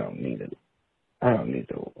don't need it. I don't need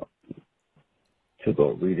to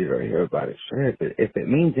go read it or hear about it. Sure, if it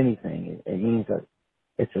means anything, it means that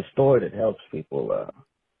it's a story that helps people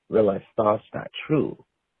realize thought's not true,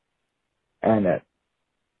 and that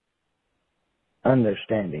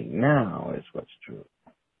understanding now is what's true."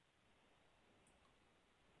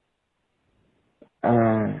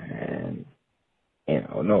 And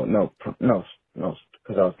no,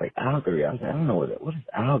 because I was like, allegory. I was like, I don't know what does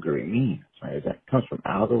allegory mean. Like, that comes from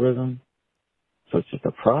algorithm. So it's just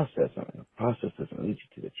a process. I mean, the process doesn't lead you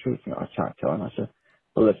to the truth. I was trying to tell him. I said,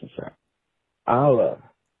 "Well, listen, sir, I'll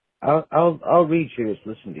read yours,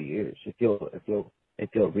 listen to yours. If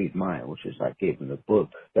you'll read mine, which is I gave him the book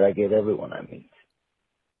that I gave everyone I meet."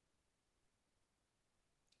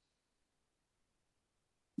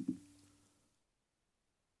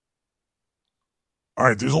 All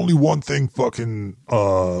right, there's only one thing fucking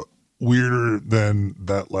weirder than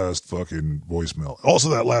that last fucking voicemail. Also,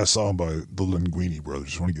 that last song by the Linguini Brothers.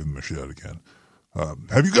 Just want to give them a shout again.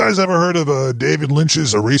 Have you guys ever heard of David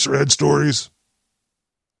Lynch's Eraserhead Stories?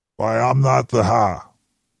 By I'm Not the Ha.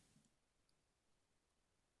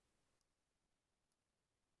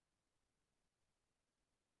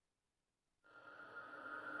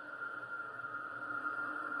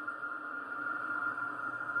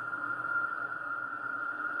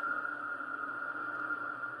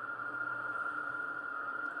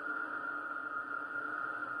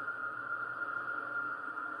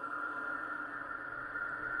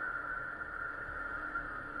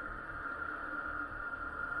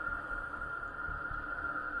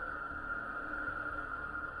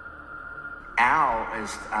 Al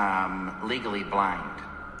is legally blind.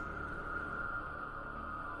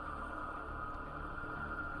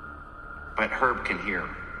 But Herb can hear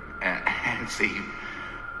and see.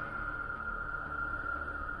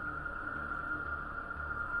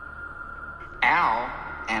 Al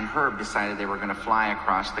and Herb decided they were going to fly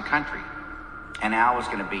across the country. And Al was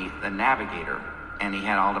going to be the navigator. And he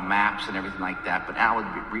had all the maps and everything like that. But Al would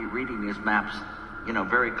be reading his maps,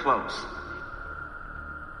 very close.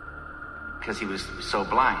 Because he was so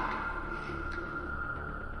blind.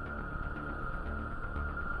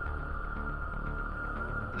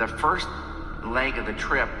 The first leg of the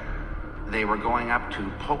trip, they were going up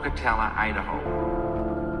to Pocatello, Idaho.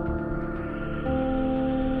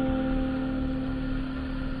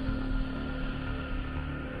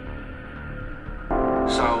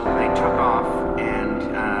 So they took off, and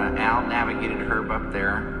Al navigated Herb up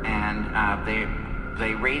there, and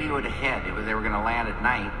they radioed ahead. They were going to land at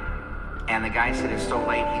night. And the guy said it's so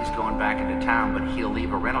late he's going back into town, but he'll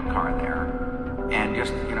leave a rental car there and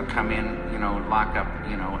just, come in, lock up,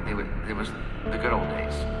 it was the good old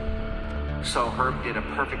days. So Herb did a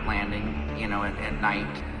perfect landing, at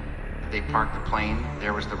night. They parked the plane,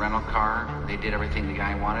 there was the rental car, they did everything the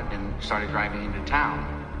guy wanted and started driving into town.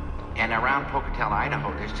 And around Pocatello,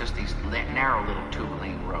 Idaho, there's just these narrow little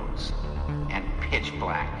 2-lane roads and pitch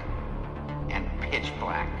black and pitch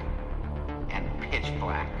black and pitch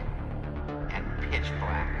black. And pitch black, and pitch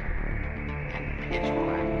black, and pitch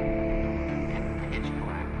black, and pitch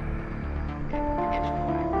black, and pitch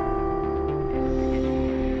black.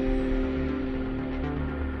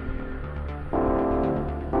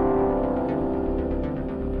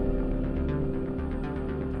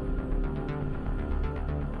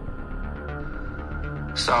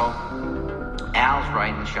 So Al's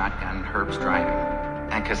riding shotgun and Herb's driving,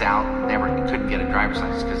 and because Al couldn't get a driver's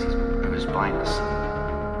license because of his blindness.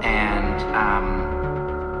 And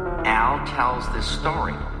Al tells this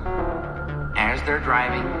story as they're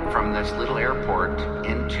driving from this little airport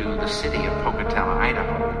into the city of Pocatello,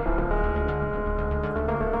 Idaho.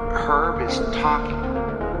 Herb is talking,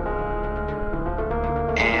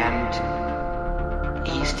 and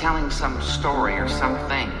he's telling some story or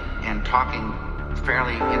something and talking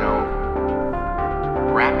fairly,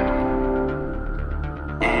 rapidly.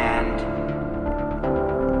 And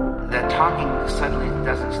the talking suddenly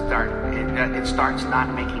doesn't start, it starts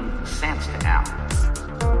not making sense to Al.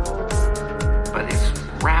 But it's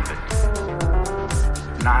rapid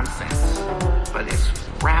nonsense. But it's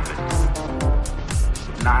rapid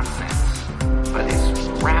nonsense. But it's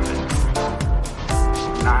rapid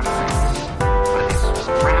nonsense. But it's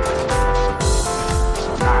rapid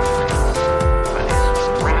nonsense.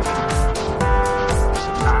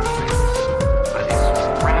 But it's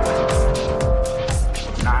rapid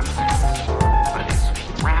nonsense. But it's rapid nonsense. But it's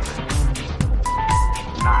rapid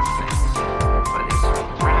nonsense. But it's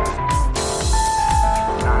rapid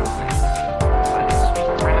nonsense. But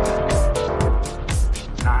it's rapid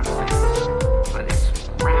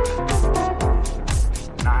nonsense. But it's rapid nonsense. But it's rapid nonsense. But it's rapid nonsense. But it's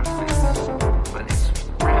rapid nonsense. But it's rapid nonsense.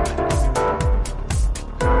 But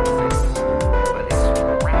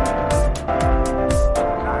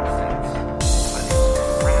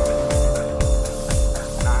it's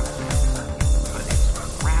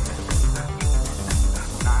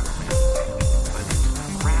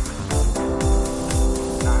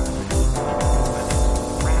rapid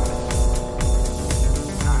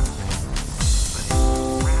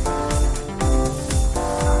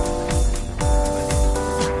nonsense.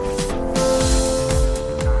 But it's rapid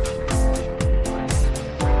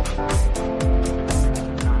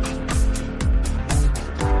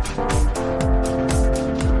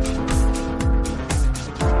nonsense. But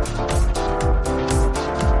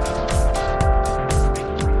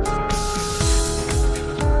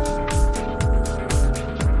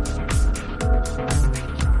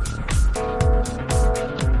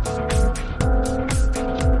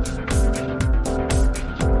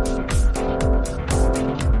it's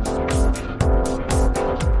rapid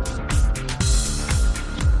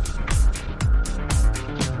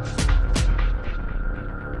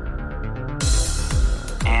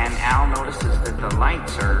the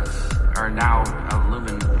lights are now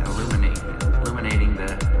illuminating the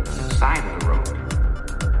side of the road,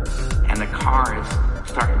 and the car is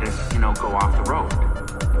starting to go off the road,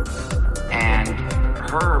 and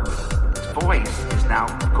Herb's voice is now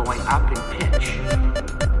going up in pitch,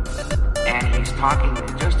 and he's talking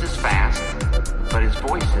just as fast, but his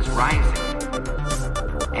voice is rising,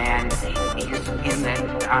 and he's in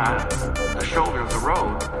the shoulder of the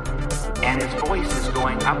road, and his voice is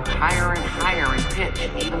going up higher and higher in pitch,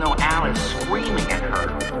 even though Al is screaming at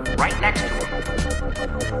Herb right next to him.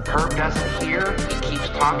 Herb doesn't hear, he keeps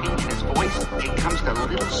talking, and his voice, it comes to a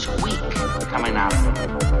little squeak coming out of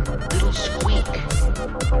him. Little squeak.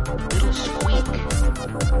 Little squeak.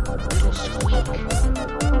 Little squeak.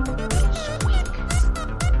 Little squeak.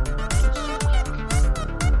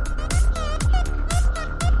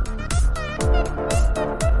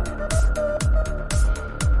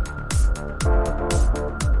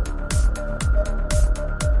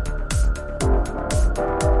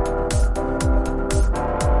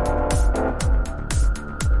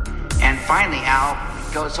 Finally, Al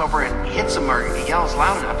goes over and hits him or yells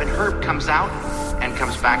loud enough, and Herb comes out and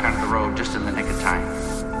comes back onto the road just in the nick of time.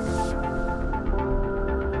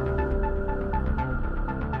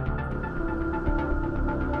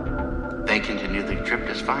 They continue the trip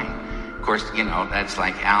just fine. Of course, that's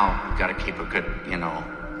like Al, got to keep a good,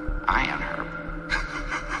 eye on Herb.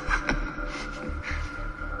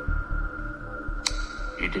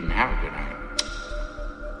 You didn't have a good eye.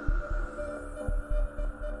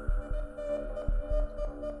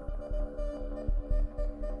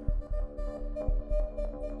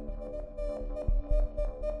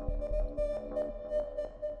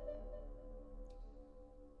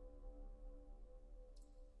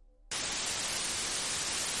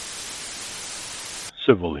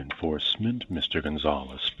 Civil Enforcement, Mr.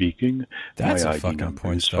 Gonzalez speaking. That's My a ID fucking number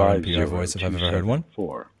porn is star NPR voice if I've ever heard one.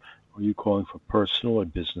 50274. Are you calling for personal or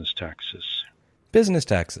business taxes? Business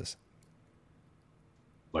taxes.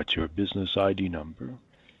 What's your business ID number?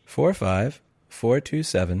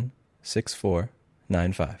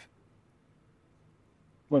 454276495.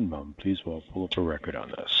 One moment, please, while I pull up a record on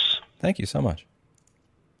this. Thank you so much.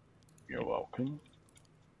 You're welcome.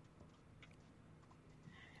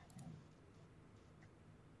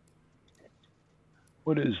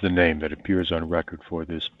 What is the name that appears on record for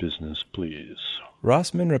this business, please?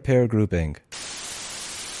 Rossman Repair Group, Inc.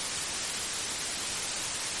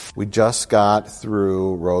 We just got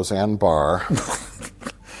through Roseanne Barr.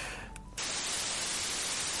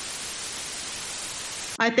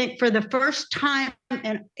 I think for the first time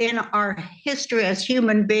in our history as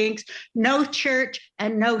human beings, no church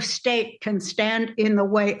and no state can stand in the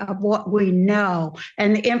way of what we know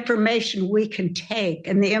and the information we can take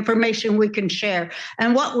and the information we can share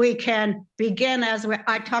and what we can begin, as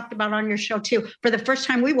I talked about on your show too. For the first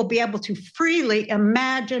time, we will be able to freely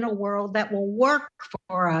imagine a world that will work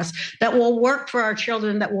for us, that will work for our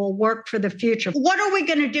children, that will work for the future. What are we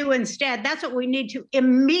going to do instead? That's what we need to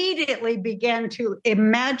immediately begin to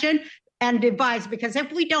imagine and devise, because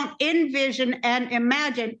if we don't envision and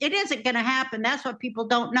imagine, it isn't going to happen. That's what people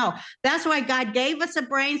don't know. That's why God gave us a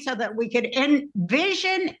brain, so that we could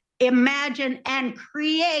envision, imagine, and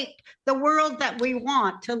create the world that we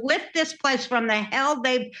want, to lift this place from the hell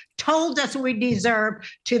they've told us we deserve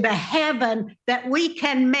to the heaven that we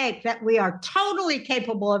can make, that we are totally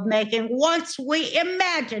capable of making once we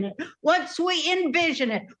imagine it, once we envision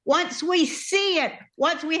it, once we see it,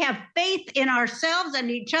 once we have faith in ourselves and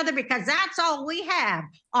each other, because that's all we have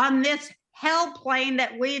on this hell plane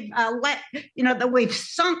that we've that we've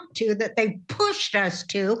sunk to, that they've pushed us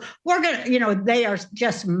to. We're gonna, they are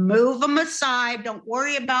just move them aside. Don't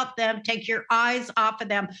worry about them. Take your eyes off of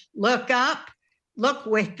them. Look up, look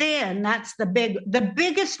within. That's the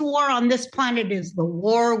biggest war on this planet is the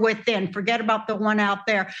war within. Forget about the one out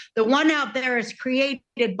there. The one out there is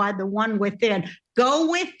created by the one within. Go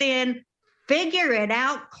within, figure it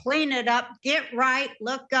out, clean it up, get right,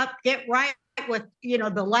 look up, get right with,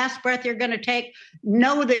 the last breath you're going to take.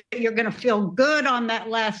 Know that you're going to feel good on that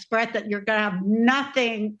last breath, that you're going to have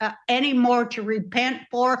nothing anymore to repent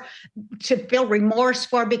for, to feel remorse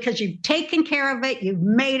for, because you've taken care of it. You've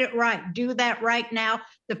made it right. Do that right now.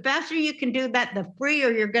 The faster you can do that, the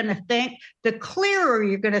freer you're going to think, the clearer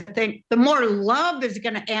you're going to think, the more love is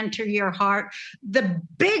going to enter your heart, the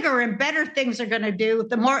bigger and better things are going to do,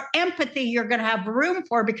 the more empathy you're going to have room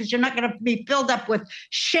for, because you're not going to be filled up with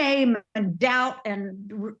shame and doubt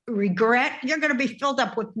and regret. You're going to be filled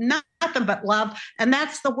up with nothing but love. And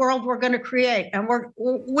that's the world we're going to create. And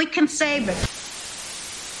we can save it.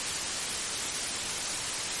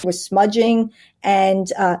 was smudging,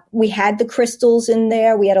 and we had the crystals in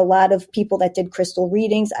there. We had a lot of people that did crystal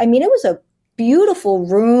readings. I mean, it was a beautiful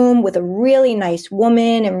room with a really nice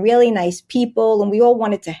woman and really nice people, and we all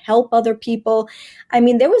wanted to help other people. I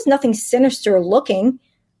mean, there was nothing sinister looking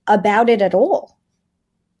about it at all.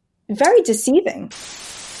 Very deceiving.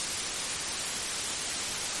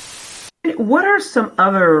 What are some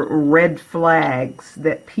other red flags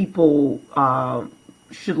that people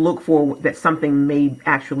should look for that something may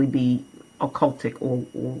actually be occultic or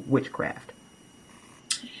witchcraft?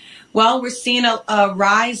 Well, we're seeing a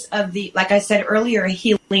rise of like I said earlier,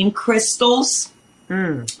 healing crystals,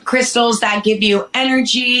 crystals that give you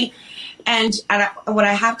energy. And when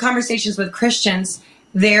I have conversations with Christians,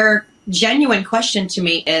 their genuine question to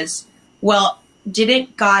me is, well,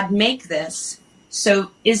 didn't God make this?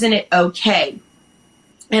 So isn't it okay?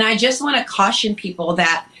 And I just want to caution people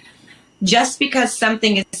that just because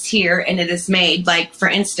something is here and it is made, like for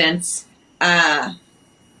instance, I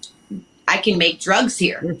can make drugs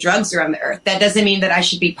here. Drugs are on the earth. That doesn't mean that I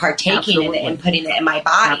should be partaking in it and putting it in my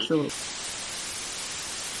body. Absolutely.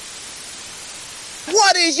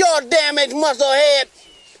 What is your damaged muscle head?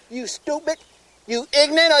 You stupid? You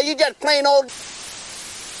ignorant? Or you just plain old?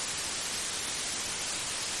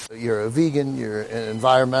 You're a vegan, you're an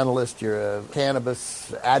environmentalist, you're a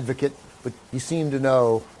cannabis advocate, but you seem to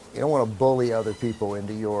know you don't want to bully other people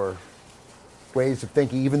into your ways of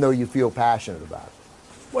thinking, even though you feel passionate about it.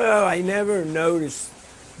 Well, I never noticed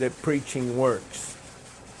that preaching works.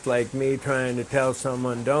 It's like me trying to tell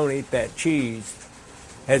someone, don't eat that cheese,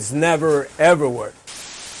 has never, ever worked.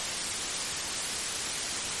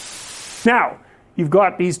 Now, you've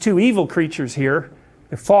got these two evil creatures here,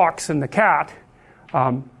 the fox and the cat.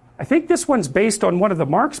 I think this one's based on one of the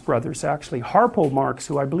Marx brothers, actually, Harpo Marx,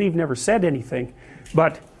 who I believe never said anything.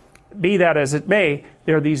 But be that as it may,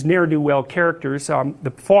 they're these ne'er-do-well characters.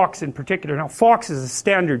 The fox in particular. Now, fox is a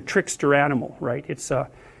standard trickster animal, right? It's a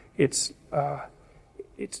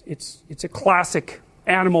classic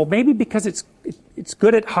animal, maybe because it's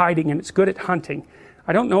good at hiding and it's good at hunting.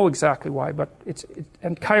 I don't know exactly why, but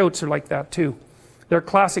and coyotes are like that too. They're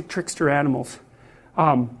classic trickster animals.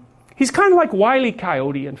 He's kind of like Wile E.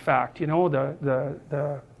 Coyote, in fact, you know,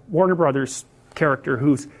 the Warner Brothers character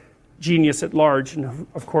who's genius at large and,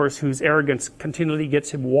 of course, whose arrogance continually gets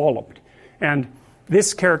him walloped. And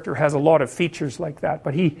this character has a lot of features like that,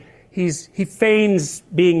 but he feigns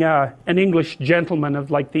being an English gentleman of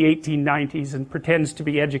like the 1890s and pretends to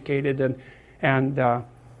be educated, and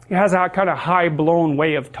he has a kind of high-blown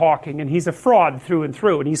way of talking, and he's a fraud through and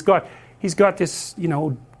through. And he's got this, you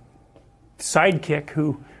know, sidekick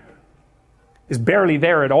who is barely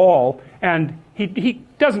there at all, and he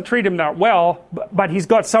doesn't treat him that well, but he's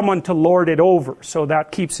got someone to lord it over, so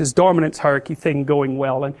that keeps his dominance hierarchy thing going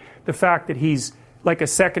well. And the fact that he's like a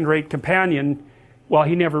second-rate companion, well,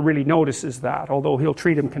 he never really notices that, although he'll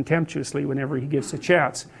treat him contemptuously whenever he gets a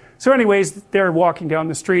chance. So anyways, they're walking down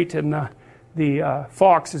the street, and the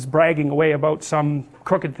fox is bragging away about some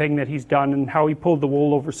crooked thing that he's done and how he pulled the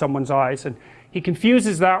wool over someone's eyes, and he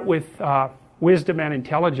confuses that with wisdom and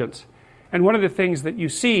intelligence. And one of the things that you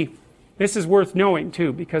see, this is worth knowing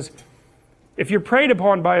too, because if you're preyed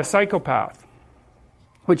upon by a psychopath,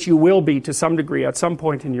 which you will be to some degree at some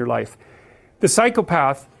point in your life, the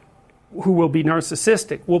psychopath, who will be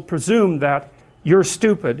narcissistic, will presume that you're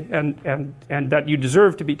stupid and that you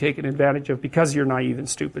deserve to be taken advantage of because you're naive and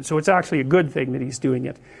stupid. So it's actually a good thing that he's doing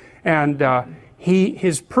it. And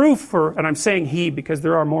his proof for, and I'm saying he because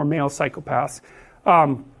there are more male psychopaths,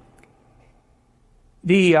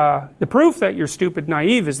 the proof that you're stupid,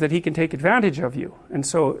 naive, is that he can take advantage of you. And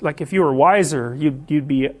so, like, if you were wiser, you'd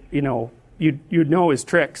be, you know, you'd know his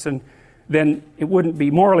tricks, and then it wouldn't be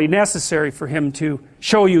morally necessary for him to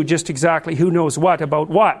show you just exactly who knows what about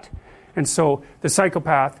what. And so the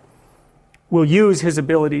psychopath will use his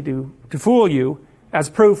ability to fool you as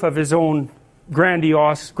proof of his own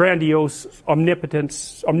grandiose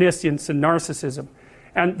omnipotence, omniscience, and narcissism.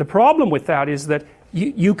 And the problem with that is that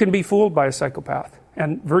you can be fooled by a psychopath.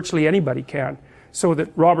 And virtually anybody can. So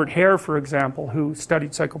that Robert Hare, for example, who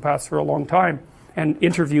studied psychopaths for a long time and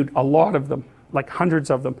interviewed a lot of them, like hundreds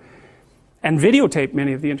of them, and videotaped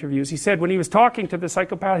many of the interviews, he said when he was talking to the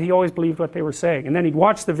psychopath, he always believed what they were saying. And then he'd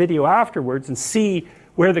watch the video afterwards and see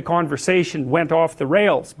where the conversation went off the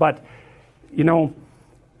rails. But, you know,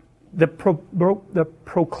 the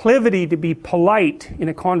proclivity to be polite in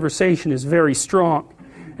a conversation is very strong.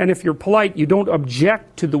 And if you're polite, you don't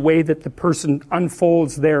object to the way that the person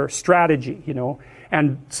unfolds their strategy, you know.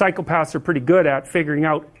 And psychopaths are pretty good at figuring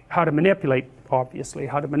out how to manipulate, obviously,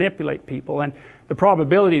 how to manipulate people. And the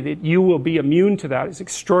probability that you will be immune to that is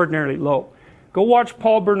extraordinarily low. Go watch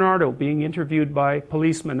Paul Bernardo being interviewed by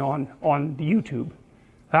policemen on YouTube.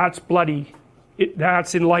 That's bloody,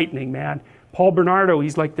 that's enlightening, man. Paul Bernardo,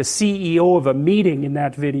 he's like the CEO of a meeting in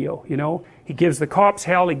that video, you know. He gives the cops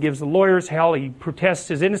hell, he gives the lawyers hell, he protests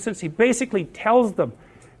his innocence. He basically tells them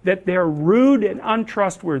that they're rude and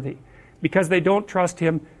untrustworthy because they don't trust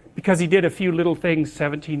him because he did a few little things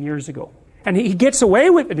 17 years ago. And he gets away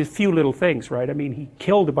with it, a few little things, right? I mean, he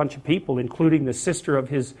killed a bunch of people, including the sister of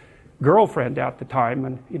his girlfriend at the time,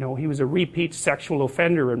 and, you know, he was a repeat sexual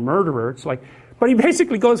offender and murderer. It's like, but he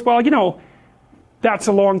basically goes, well, you know, that's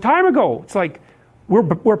a long time ago. It's like,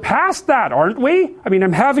 we're past that, aren't we? I mean,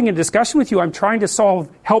 I'm having a discussion with you. I'm trying to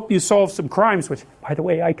help you solve some crimes, which, by the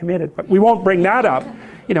way, I committed, but we won't bring that up.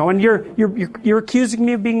 You know, and you're accusing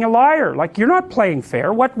me of being a liar. Like, you're not playing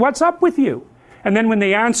fair. What's up with you? And then when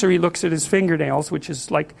they answer, he looks at his fingernails, which is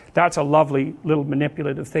like, that's a lovely little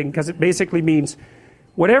manipulative thing, because it basically means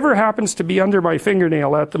whatever happens to be under my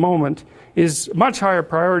fingernail at the moment is much higher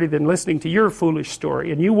priority than listening to your foolish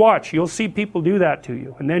story. And you watch, you'll see people do that to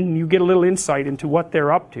you. And then you get a little insight into what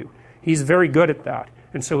they're up to. He's very good at that.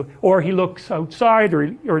 And so, or he looks outside, or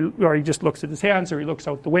he just looks at his hands, or he looks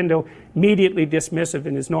out the window, immediately dismissive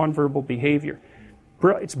in his nonverbal behavior.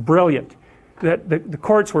 It's brilliant. The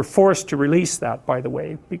courts were forced to release that, by the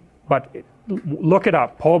way. But look it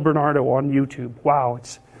up, Paul Bernardo on YouTube. Wow,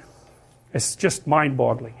 it's just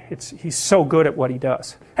mind-boggling. He's so good at what he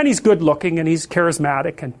does. And he's good-looking, and he's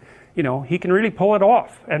charismatic, and, you know, he can really pull it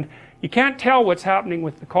off. And you can't tell what's happening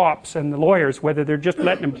with the cops and the lawyers, whether they're just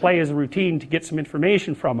letting him play as a routine to get some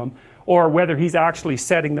information from him, or whether he's actually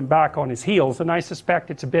setting them back on his heels. And I suspect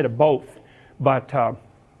it's a bit of both. But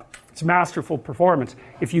it's a masterful performance.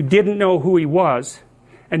 If you didn't know who he was,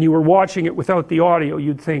 and you were watching it without the audio,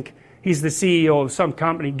 you'd think he's the CEO of some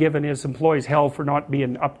company giving his employees hell for not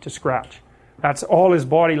being up to scratch. That's all his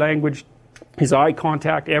body language, his eye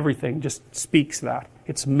contact, everything just speaks that.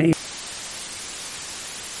 It's amazing.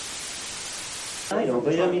 I know,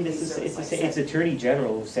 but I mean, it's Attorney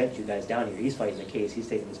General who sent you guys down here. He's fighting the case. He's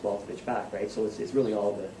taking this ball bitch back, right? So it's really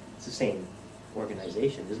it's the same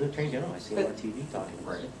organization, isn't it, Attorney General? I see him on TV talking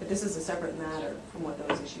about it. But this is a separate matter from what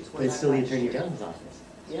those issues were. But it's still the Attorney General's office.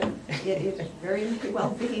 Yeah, it very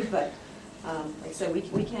well be, but like I said,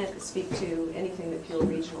 we can't speak to anything that Peel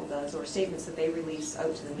Regional does or statements that they release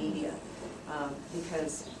out to the media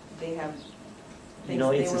because they have things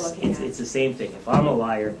that they were looking at. It's the same thing. If I'm a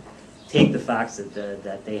liar, take the facts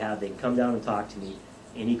that they have. They can come down and talk to me.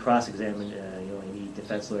 Any cross-examine, any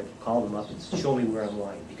defense lawyer can call them up and show me where I'm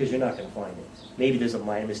lying, because you're not going to find it. Maybe there's a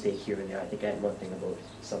minor mistake here and there. I think I had one thing about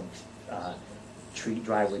some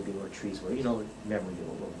driveway below trees where, memory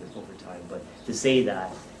over time. But to say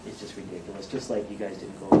that is just ridiculous. Just like you guys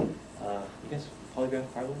didn't go, you guys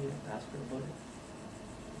polygraph Carlin, you didn't ask her about it?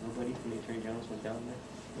 Nobody from the Attorney General's went down there?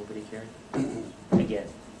 Nobody cared? Again,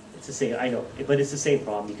 it's the same, I know, but it's the same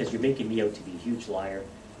problem, because you're making me out to be a huge liar,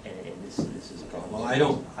 and this is a problem. Well, I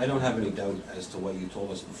don't have any doubt as to what you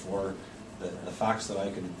told us before. The facts that I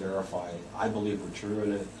could verify, I believe were true,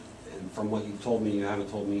 and from what you've told me, you haven't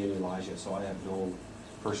told me any lies yet, so I have no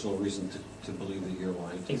personal reason to believe that you're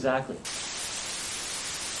lying. Exactly.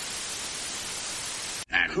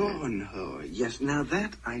 Cornhole. Yes, now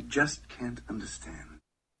that I just can't understand.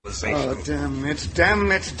 Oh, damn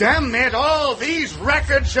it. All these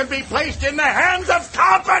records should be placed in the hands of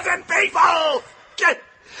competent people!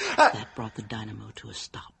 That brought the dynamo to a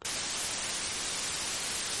stop.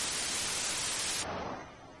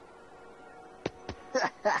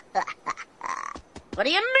 What do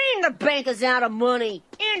you mean the bank is out of money?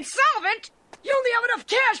 Insolvent? You only have enough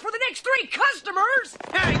cash for the next 3 customers!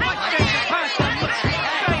 Hey,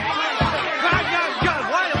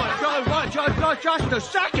 just a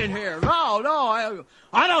second here. No,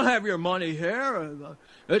 I don't have your money here.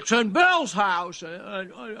 It's in Bill's house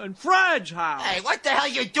and Fred's house. Hey, what the hell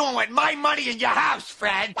you doing with my money in your house,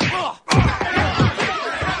 Fred?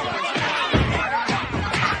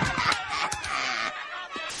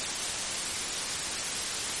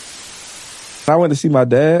 I went to see my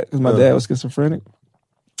dad because my dad was schizophrenic.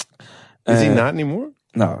 Is he not anymore?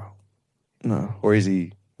 No. Or is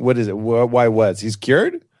he? What is it? Why was he's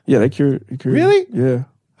cured? Yeah, they cured. Really? Yeah.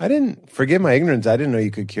 I didn't, forgive my ignorance, I didn't know you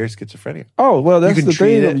could cure schizophrenia. Oh, well, that's the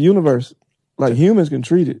thing of the universe. Like humans can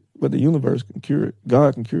treat it, but the universe can cure it.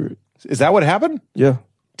 God can cure it. Is that what happened? Yeah.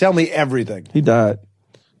 Tell me everything. He died.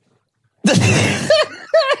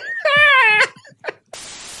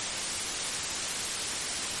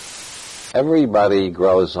 Everybody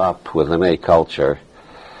grows up within a culture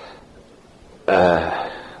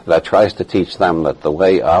that tries to teach them that the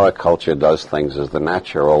way our culture does things is the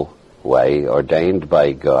natural way ordained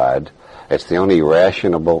by God, It's the only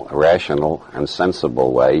rational and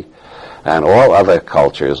sensible way. And all other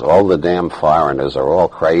cultures, all the damn foreigners, are all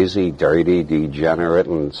crazy, dirty, degenerate,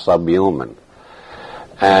 and subhuman.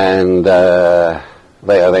 And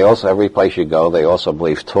they also, every place you go, they also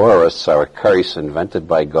believe tourists are a curse invented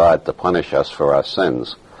by God to punish us for our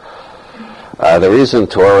sins. The reason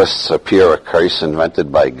tourists appear a curse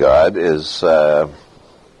invented by God is that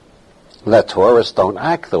tourists don't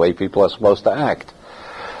act the way people are supposed to act.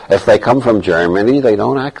 If they come from Germany, they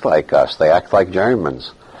don't act like us. They act like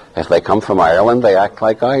Germans. If they come from Ireland, they act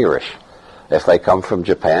like Irish. If they come from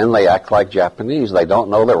Japan, they act like Japanese. They don't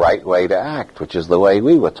know the right way to act, which is the way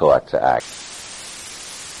we were taught to act.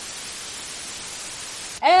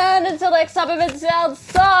 And until next time, I've been Sound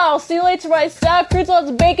Saw. See you later, my Sound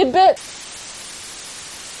Croutons Bacon Bit.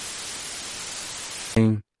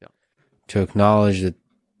 To acknowledge that,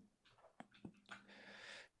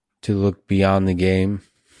 to look beyond the game.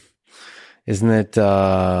 Isn't it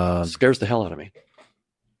scares the hell out of me.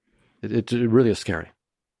 It really is scary.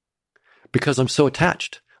 Because I'm so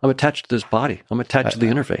attached. I'm attached to this body. I'm attached to the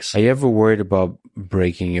interface. Are you ever worried about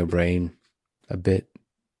breaking your brain a bit?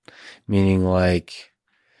 Meaning like,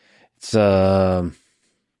 it's, I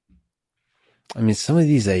mean, some of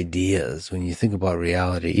these ideas, when you think about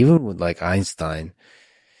reality, even with like Einstein,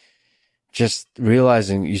 just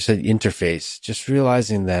realizing, you said interface, just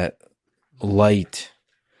realizing that light,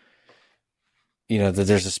 you know, that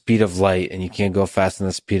there's a speed of light and you can't go faster than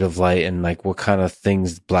the speed of light, and like what kind of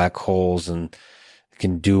things black holes and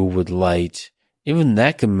can do with light, even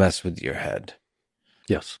that can mess with your head.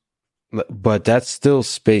 Yes. But that's still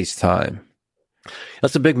space-time.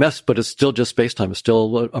 That's a big mess, but it's still just space-time. It's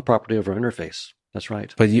still a property of our interface. That's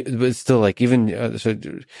right. But it's still like, even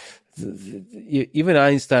even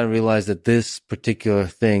Einstein realized that this particular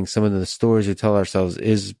thing, some of the stories we tell ourselves,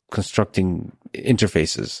 is constructing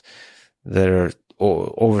interfaces that are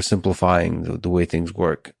oversimplifying the way things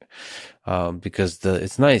work. Because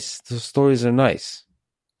it's nice. The stories are nice.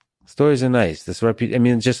 Stories are nice. I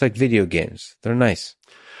mean, just like video games. They're nice.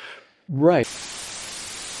 Right.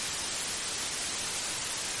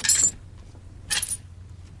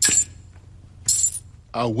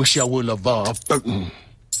 I wish I would have Burton.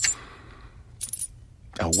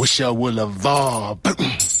 I wish I would have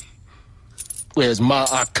Burton. Where's my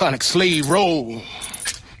iconic slave role?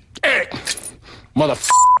 Hey,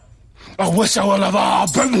 motherfucker. I wish I would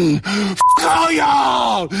have Burton. All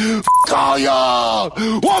y'all. All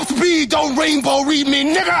y'all. Warp speed, don't rainbow read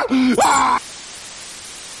me, nigga. Ah!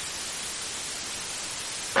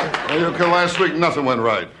 Well, last week nothing went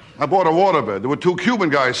right. I bought a waterbed. There were 2 Cuban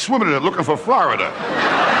guys swimming in it looking for Florida.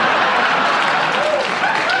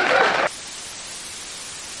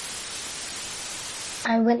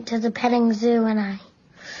 I went to the petting zoo and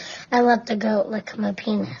I let the goat lick my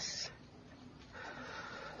penis.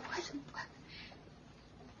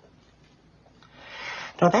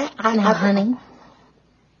 No, that I know, honey.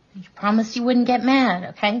 You promised you wouldn't get mad,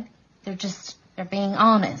 okay? They're being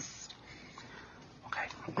honest. Okay,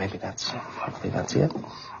 maybe hopefully that's it.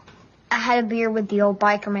 I had a beer with the old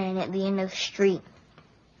biker man at the end of the street,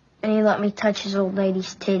 and he let me touch his old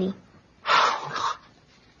lady's titty.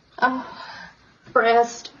 Oh,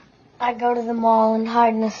 breast. I go to the mall and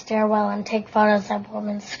hide in the stairwell and take photos of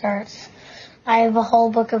women's skirts. I have a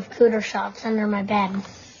whole book of cooter shots under my bed.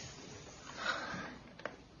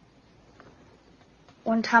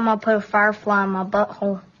 One time I put a firefly in my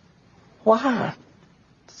butthole. Why?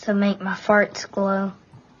 To make my farts glow.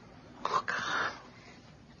 Oh, God.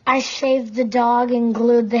 I shaved the dog and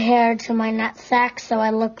glued the hair to my nutsack so I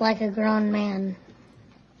looked like a grown man.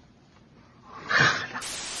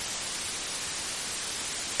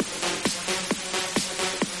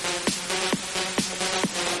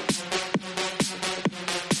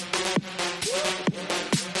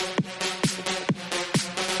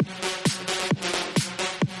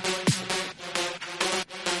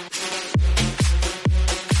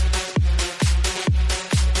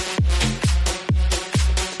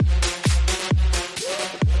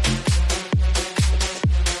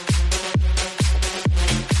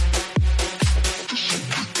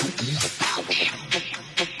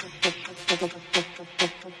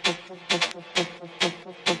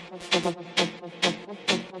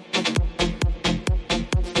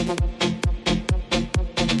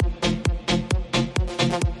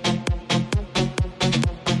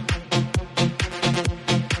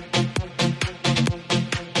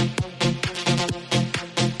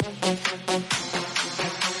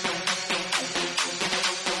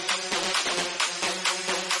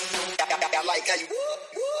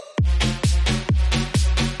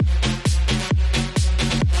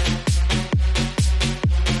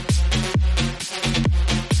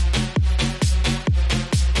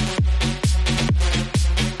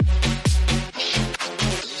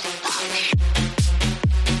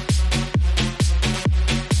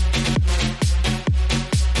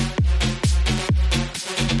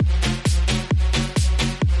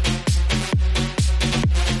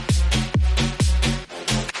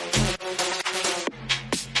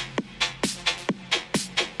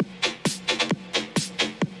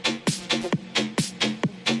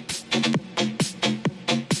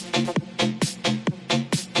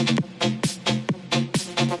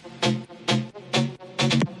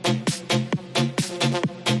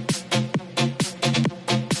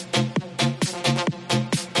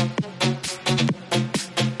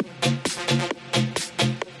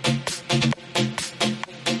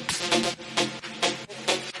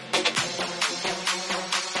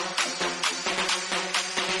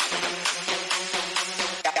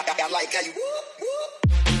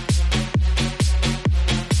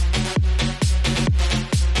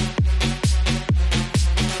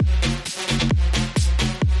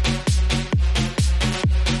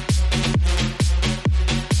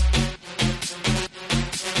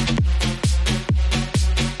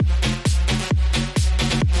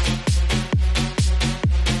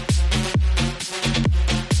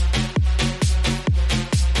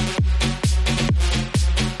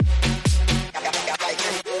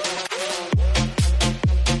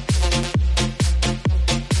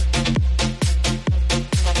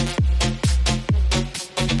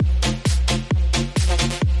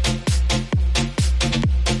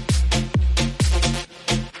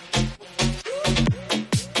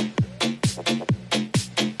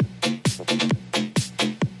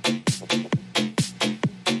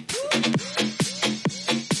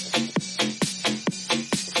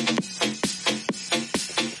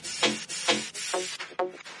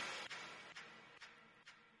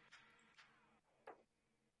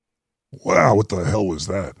 Wow, what the hell was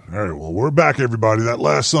that? All right, well, we're back, everybody. That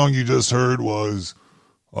last song you just heard was,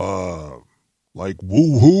 like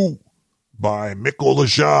Woo-Hoo by Mikola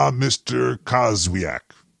Shah, Mr. Kazwiak.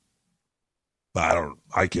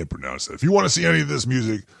 I can't pronounce that. If you want to see any of this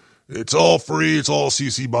music, it's all free. It's all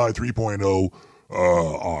CC BY 3.0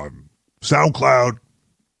 on SoundCloud.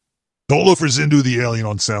 Don't look for Zindu the Alien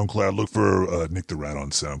on SoundCloud. Look for Nick the Rat on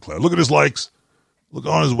SoundCloud. Look at his likes. Look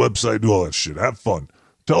on his website. Do all that shit. Have fun.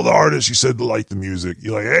 Tell the artist you said to like the music.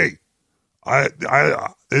 You're like, hey,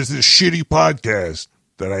 there's this shitty podcast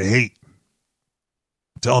that I hate.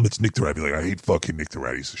 Tell him it's Nick the Rat. Be like, I hate fucking Nick the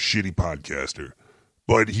Rat. He's a shitty podcaster.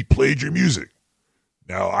 But he played your music.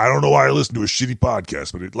 Now, I don't know why I listened to a shitty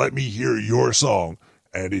podcast, but it let me hear your song,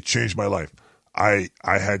 and it changed my life. I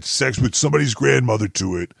had sex with somebody's grandmother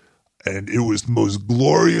to it, and it was the most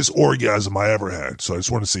glorious orgasm I ever had. So I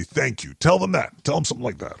just want to say thank you. Tell them that. Tell them something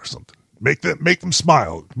like that or something. Make them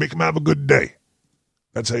smile. Make them have a good day.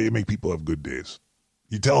 That's how you make people have good days.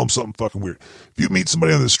 You tell them something fucking weird. If you meet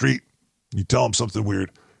somebody on the street, you tell them something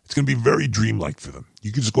weird, it's going to be very dreamlike for them.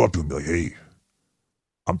 You can just go up to them and be like, hey,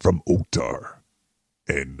 I'm from Oaktar,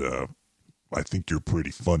 and I think you're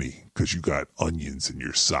pretty funny because you got onions in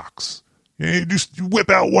your socks. And you just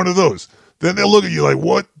whip out one of those. Then they'll look at you like,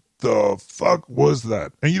 what the fuck was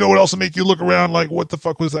that? And you know what else will make you look around like, what the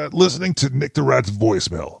fuck was that? Listening to Nick the Rat's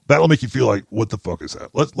voicemail. That'll make you feel like, what the fuck is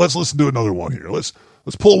that? Let's listen to another one here. Let's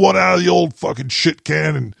pull one out of the old fucking shit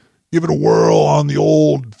can and give it a whirl on the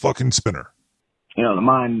old fucking spinner. You know, the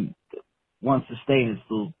mind wants to stay in its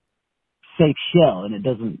little safe shell, and it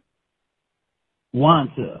doesn't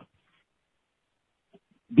want to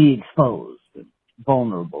be exposed and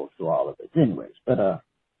vulnerable to all of it. Anyways, but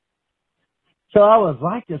so I was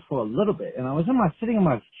like this for a little bit, and I was sitting in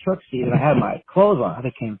my truck seat, and I had my clothes on.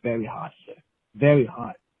 It became very hot, sir. Very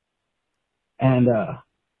hot. And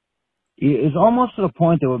it was almost to the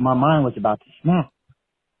point that my mind was about to snap.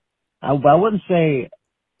 I wouldn't say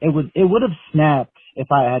it would have snapped if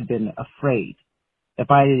I had been afraid. If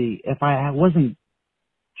I wasn't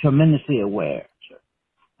tremendously aware. Sure.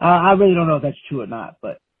 I really don't know if that's true or not,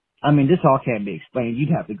 but I mean, this all can't be explained.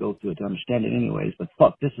 You'd have to go through it to understand it anyways, but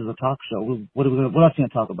fuck, this is a talk show. What else are we going to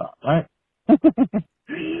talk about, right?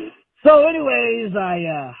 So anyways,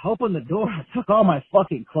 I opened the door. I took all my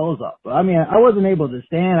fucking clothes off. I mean, I wasn't able to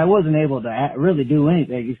stand. I wasn't able to really do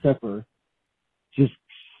anything except for just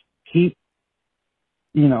keep,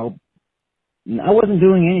 you know, I wasn't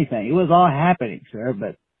doing anything. It was all happening, sir,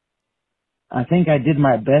 but I think I did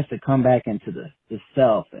my best to come back into the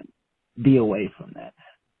self and be away from that.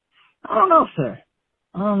 I don't know, sir.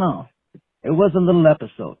 I don't know. It was a little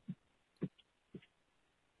episode.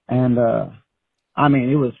 And, I mean,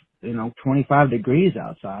 it was, 25 degrees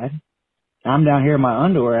outside. I'm down here in my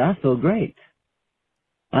underwear. I feel great.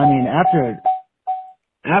 I mean, after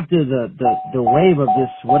the wave of this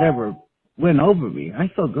whatever went over me, I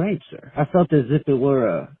felt great, sir. I felt as if it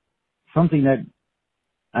were something that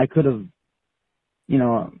I could have,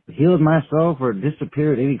 healed myself or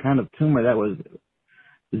disappeared any kind of tumor that was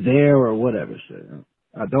there or whatever, sir.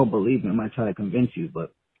 I don't believe me. I might try to convince you,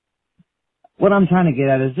 but what I'm trying to get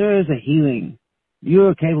at is there is a healing.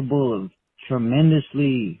 You're capable of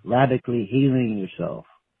tremendously, radically healing yourself,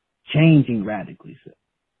 changing radically, sir.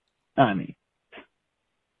 I mean,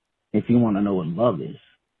 if you want to know what love is.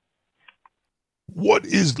 What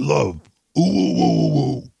is love? Ooh, ooh, ooh,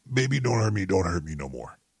 ooh. Baby, don't hurt me no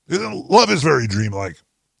more. Love is very dreamlike.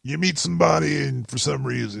 You meet somebody and for some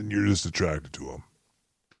reason you're just attracted to them.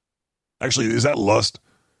 Actually, is that lust?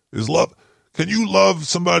 Is love? Can you love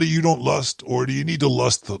somebody you don't lust, or do you need to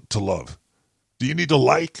lust to love? Do you need to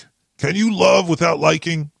like? Can you love without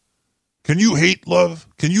liking? Can you hate love?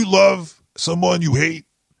 Can you love someone you hate?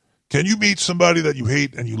 Can you meet somebody that you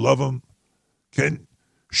hate and you love them?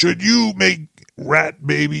 Should you make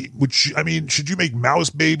should you make mouse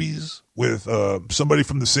babies with somebody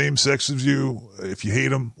from the same sex as you if you hate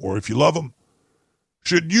them or if you love them?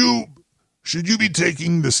 Should you be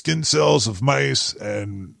taking the skin cells of mice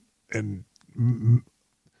and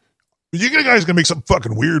you guys gonna make something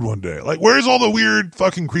fucking weird one day? Like, where's all the weird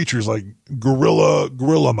fucking creatures like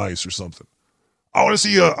gorilla mice or something? I want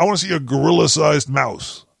to see a gorilla-sized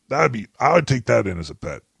mouse. I would take that in as a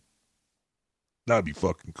pet. That'd be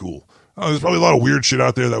fucking cool. There's probably a lot of weird shit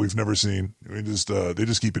out there that we've never seen. They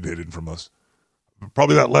just keep it hidden from us.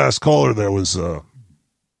 Probably that last caller there was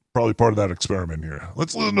probably part of that experiment here.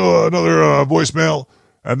 Let's listen to another voicemail,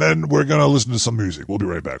 and then we're gonna listen to some music. We'll be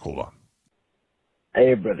right back. Hold on.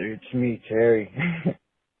 Hey, brother, it's me, Terry.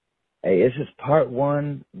 Hey, this is part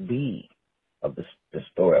 1B of the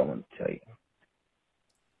story I want to tell you.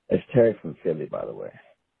 It's Terry from Philly, by the way.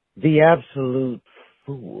 The absolute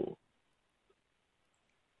fool.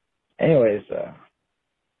 Anyways,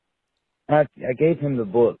 I gave him the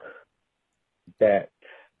book that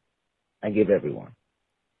I give everyone.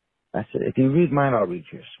 I said, if you read mine, I'll read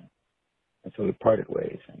yours. And so we parted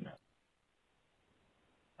ways. And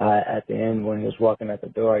at the end, when he was walking out the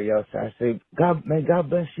door, I yelled, I said, may God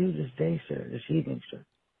bless you this day, sir, this evening, sir.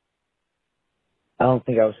 I don't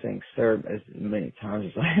think I was saying sir as many times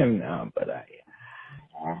as I am now, but I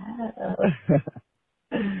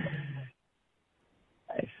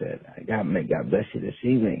said, may God bless you this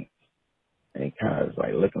evening. And he kind of was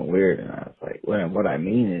like looking weird, and I was like, well, what I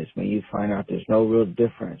mean is when you find out there's no real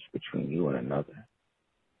difference between you and another.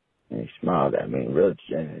 And he smiled at me, real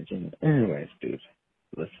genuine. Anyways, dude,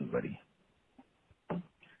 listen, buddy.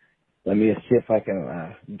 Let me see if I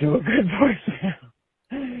can do a good voice now.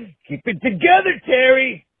 Keep it together,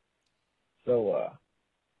 Terry! So,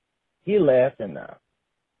 he left, and I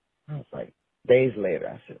was like, days later,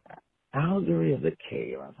 I said, allegory of the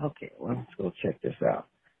cave. I was okay, well, let's go check this out.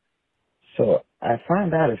 So I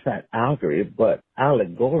found out it's not allegory, but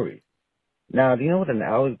allegory. Now, do you know what an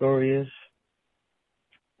allegory is?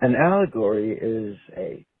 An allegory is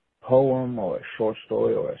a poem or a short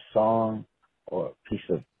story or a song or a piece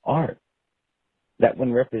of art that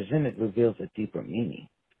when represented reveals a deeper meaning.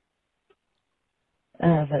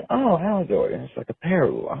 And I was like, oh, allegory. And it's like a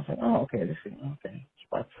parable. I was like, oh, okay, it's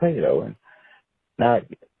by Plato. And now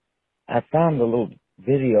I found a little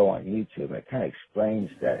video on YouTube that kind of explains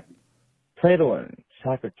that Plato and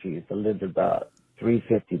Socrates lived about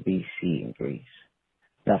 350 BC in Greece.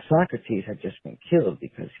 Now, Socrates had just been killed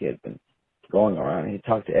because he had been going around and he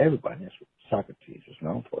talked to everybody. That's what Socrates was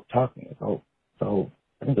known for, talking. The whole,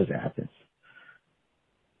 I think it was Athens.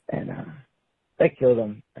 And they killed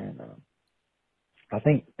him. And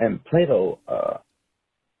and Plato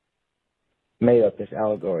made up this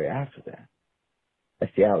allegory after that.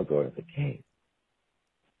 That's the allegory of the cave.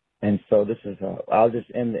 And so this is, I'll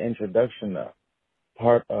just end the introduction,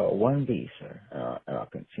 part 1B, sir, and I'll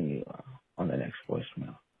continue on the next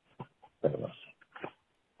voicemail. Very well.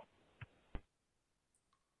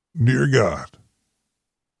 Dear God,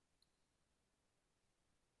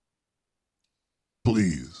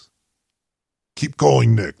 please keep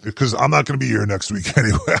calling Nick, because I'm not going to be here next week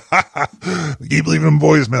anyway. Keep leaving him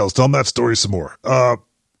voicemails. Tell him that story some more.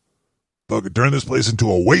 Fucking turn this place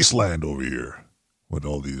into a wasteland over here with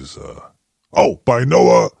all these, by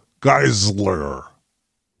Noah Geisler.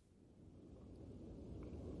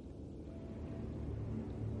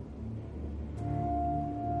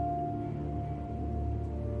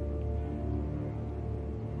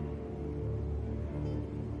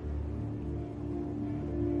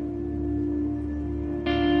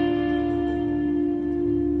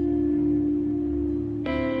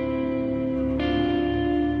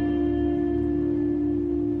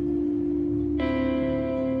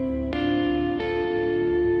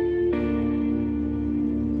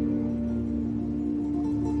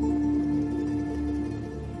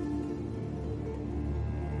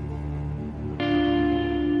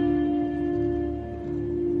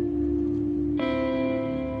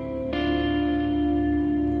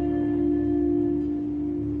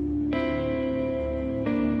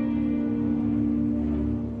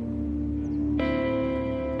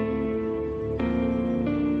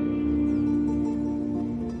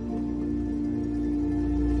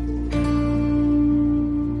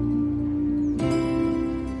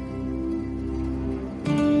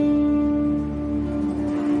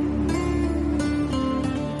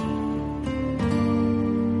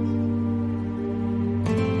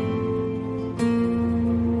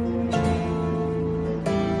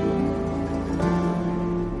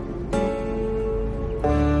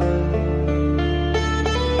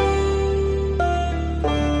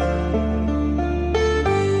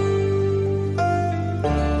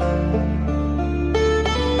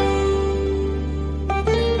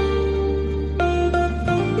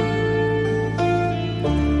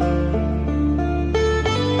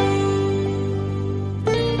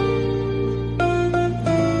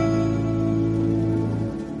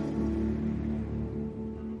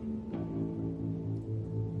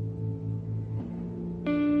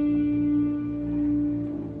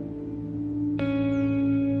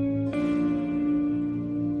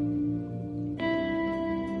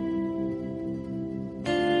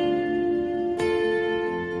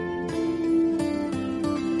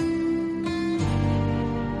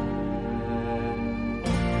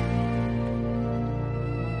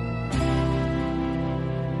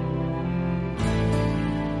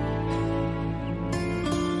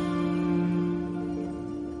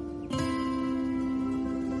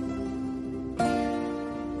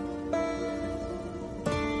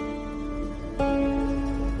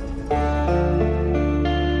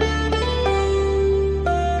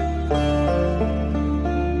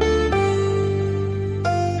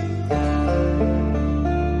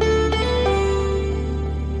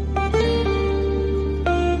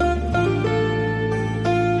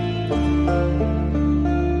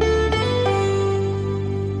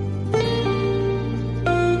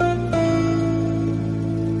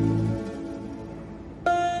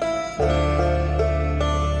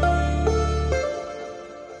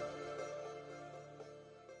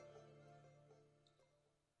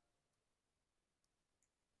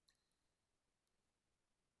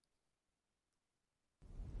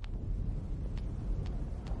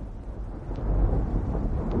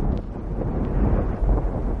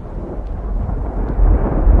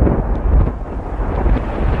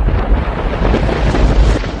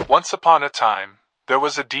 Once upon a time, there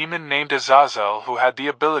was a demon named Azazel who had the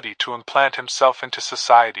ability to implant himself into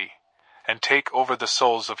society and take over the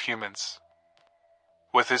souls of humans.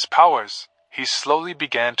 With his powers, he slowly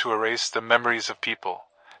began to erase the memories of people,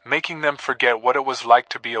 making them forget what it was like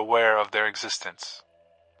to be aware of their existence.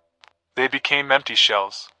 They became empty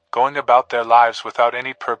shells, going about their lives without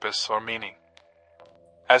any purpose or meaning.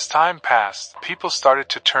 As time passed, people started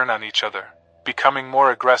to turn on each other, becoming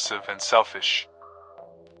more aggressive and selfish.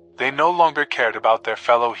 They no longer cared about their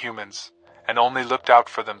fellow humans, and only looked out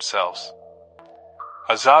for themselves.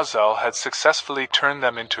 Azazel had successfully turned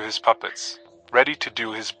them into his puppets, ready to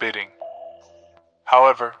do his bidding.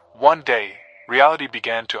 However, one day, reality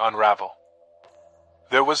began to unravel.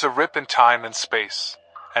 There was a rip in time and space,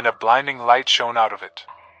 and a blinding light shone out of it.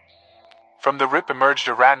 From the rip emerged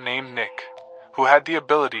a rat named Nick, who had the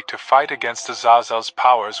ability to fight against Azazel's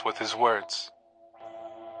powers with his words.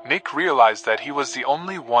 Nick realized that he was the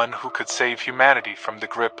only one who could save humanity from the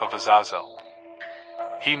grip of Azazel.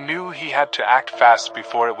 He knew he had to act fast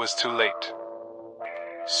before it was too late.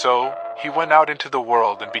 So, he went out into the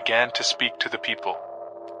world and began to speak to the people.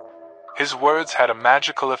 His words had a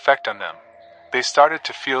magical effect on them. They started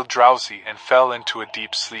to feel drowsy and fell into a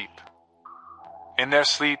deep sleep. In their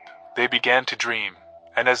sleep, they began to dream,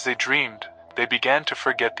 and as they dreamed, they began to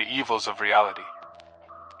forget the evils of reality.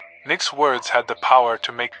 Nick's words had the power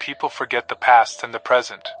to make people forget the past and the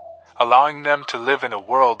present, allowing them to live in a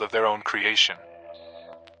world of their own creation.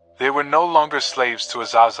 They were no longer slaves to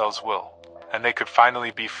Azazel's will, and they could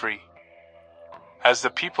finally be free. As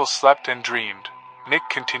the people slept and dreamed, Nick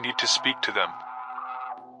continued to speak to them.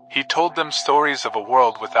 He told them stories of a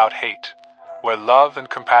world without hate, where love and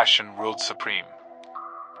compassion ruled supreme.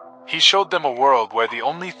 He showed them a world where the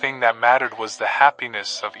only thing that mattered was the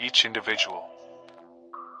happiness of each individual.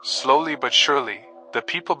 Slowly but surely, the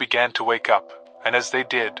people began to wake up, and as they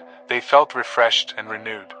did, they felt refreshed and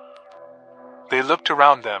renewed. They looked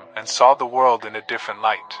around them and saw the world in a different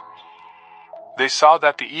light. They saw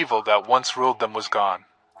that the evil that once ruled them was gone,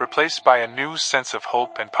 replaced by a new sense of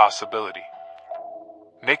hope and possibility.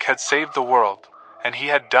 Nick had saved the world, and he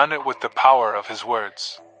had done it with the power of his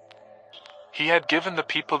words. He had given the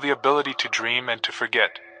people the ability to dream and to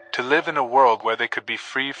forget, to live in a world where they could be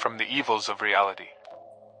free from the evils of reality.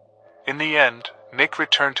 In the end, Nick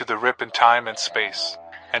returned to the rip in time and space,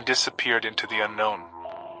 and disappeared into the unknown.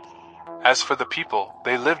 As for the people,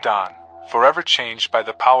 they lived on, forever changed by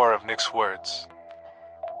the power of Nick's words.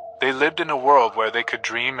 They lived in a world where they could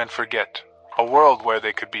dream and forget, a world where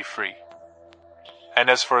they could be free. And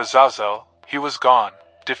as for Azazel, he was gone,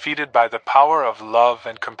 defeated by the power of love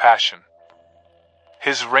and compassion.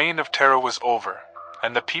 His reign of terror was over,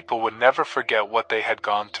 and the people would never forget what they had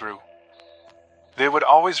gone through. They would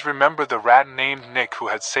always remember the rat named Nick who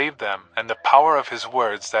had saved them and the power of his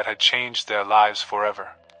words that had changed their lives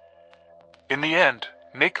forever. In the end,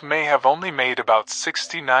 Nick may have only made about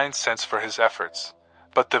 69 cents for his efforts,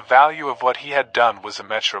 but the value of what he had done was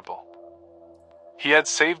immeasurable. He had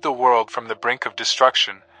saved the world from the brink of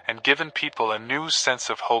destruction and given people a new sense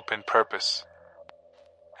of hope and purpose.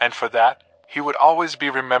 And for that, he would always be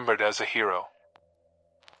remembered as a hero.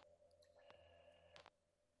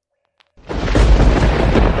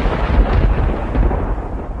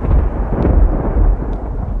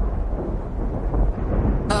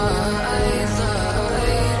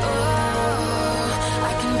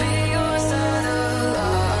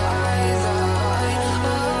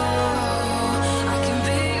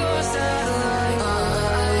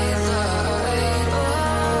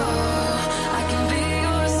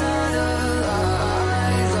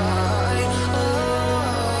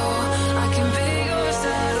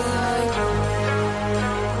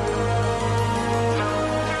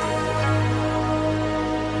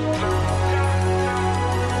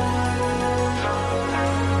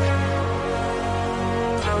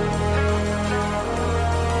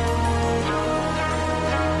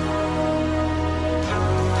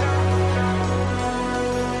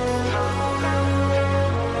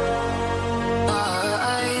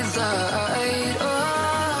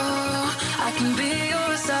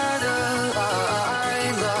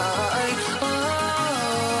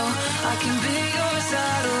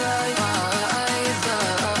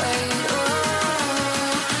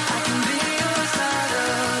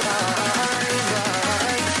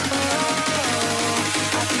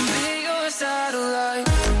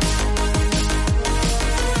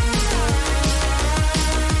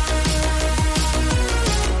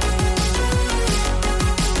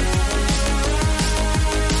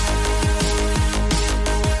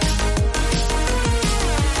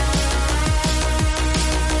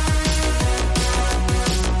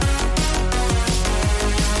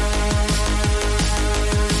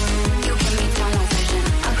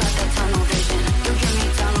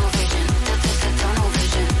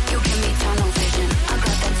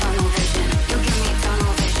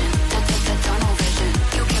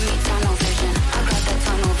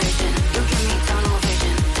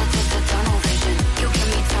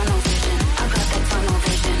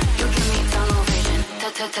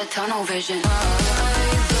 tunnel vision.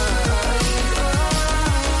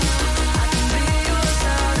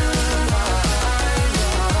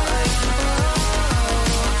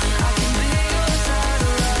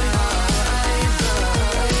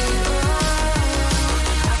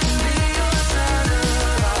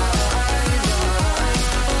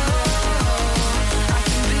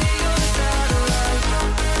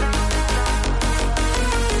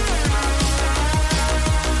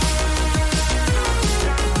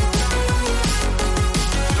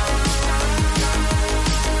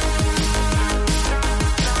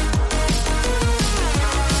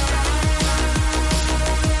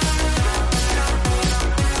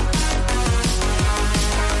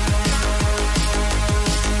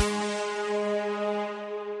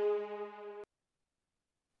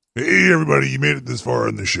 Hey, everybody, you made it this far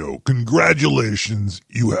in the show. Congratulations,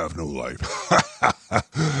 you have no life.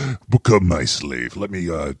 Become my slave. Let me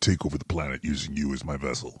take over the planet using you as my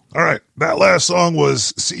vessel. All right, that last song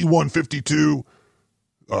was C-152,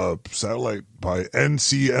 Satellite by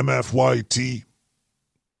NCMFYT.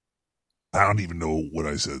 I don't even know what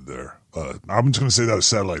I said there. I'm just going to say that was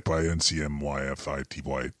Satellite by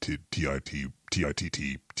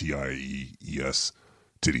NCMYFITYTTIES.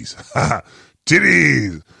 Titties.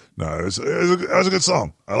 Titties! No, it was a good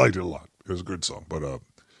song. I liked it a lot. It was a good song. But,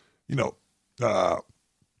 that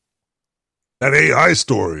AI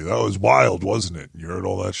story, that was wild, wasn't it? You heard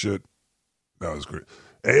all that shit? That was great.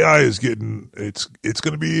 AI is getting, it's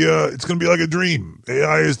going to be like a dream.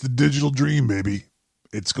 AI is the digital dream, baby.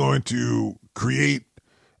 It's going to create,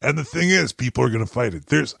 and the thing is, people are going to fight it.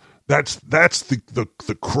 That's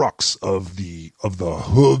the crux of the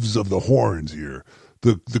hooves of the horns here.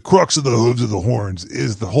 The crux of the hooves of the horns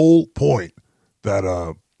is the whole point that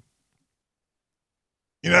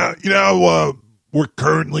we're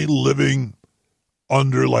currently living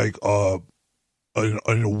under like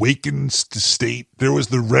an awakened state. There was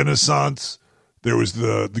the Renaissance, there was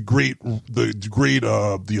the great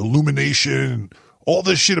the Illumination, all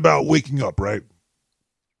this shit about waking up, right?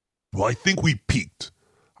 Well, I think we peaked.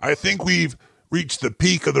 I think we've reached the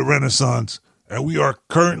peak of the Renaissance. And we are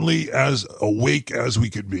currently as awake as we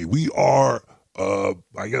could be. We are, I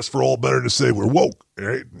guess for all better to say, we're woke,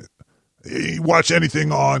 right? You watch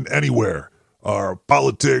anything on anywhere, our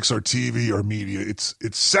politics, our TV, our media, it's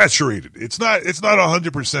saturated. It's not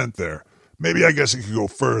 100% there. Maybe I guess it could go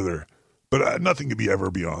further, but nothing could ever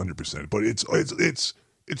be 100%. But it's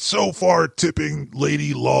so far tipping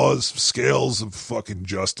Lady Law's scales of fucking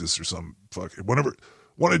justice or some fucking whatever.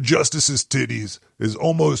 One of Justice's titties is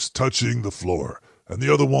almost touching the floor, and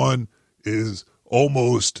the other one is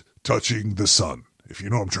almost touching the sun, if you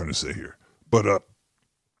know what I'm trying to say here. But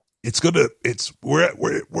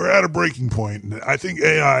we're at a breaking point, and I think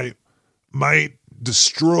AI might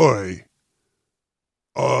destroy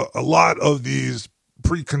a lot of these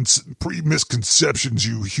pre-misconceptions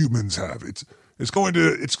you humans have. It's going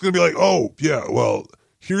to be like, oh yeah, well,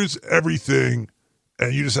 here's everything.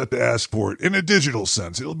 And you just have to ask for it in a digital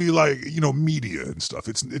sense. It'll be like, media and stuff.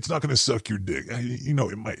 It's not going to suck your dick.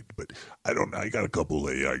 It might, but I don't know. I got a couple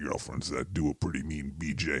of AI girlfriends that do a pretty mean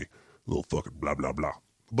BJ, little fucking blah, blah, blah.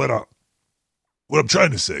 But what I'm trying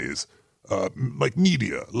to say is, like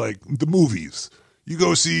media, like the movies. You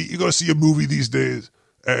go see a movie these days,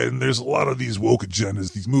 and there's a lot of these woke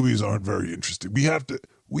agendas. These movies aren't very interesting. We have to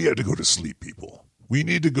go to sleep, people. We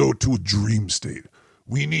need to go to a dream state.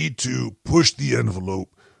 We need to push the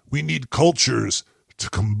envelope. We need cultures to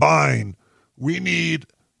combine. We need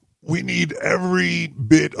every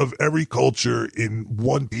bit of every culture in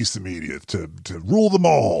one piece of media to rule them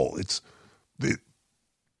all.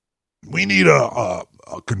 We need a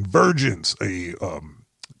convergence, the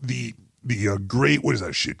great, what is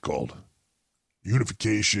that shit called?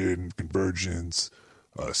 Unification, convergence,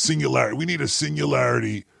 singularity. We need a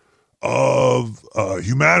singularity of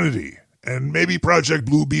humanity. And maybe Project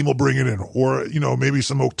Bluebeam will bring it in. Or, maybe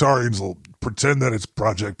some Oaktarians will pretend that it's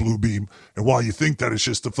Project Bluebeam. And while you think that it's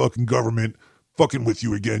just the fucking government fucking with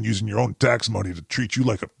you again, using your own tax money to treat you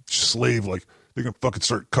like a slave, like they're going to fucking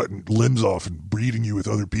start cutting limbs off and breeding you with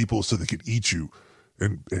other people so they can eat you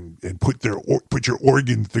and put your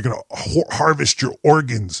organs. They're going to harvest your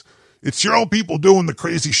organs. It's your own people doing the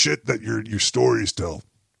crazy shit that your stories tell.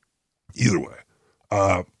 Either way.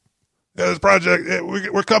 This project,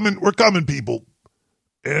 we're coming, people.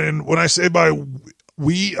 And when I say by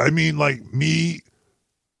we, I mean like me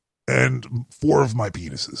and 4 of my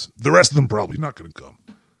penises. The rest of them probably not going to come.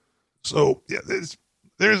 So yeah, there's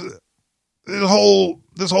this whole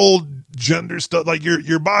gender stuff, like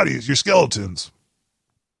your bodies, your skeletons.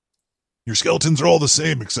 Your skeletons are all the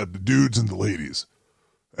same except the dudes and the ladies.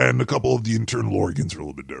 And a couple of the internal organs are a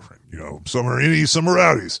little bit different. Some are innies, some are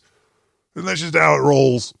outies. And that's just how it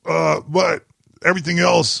rolls. But everything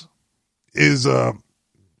else is the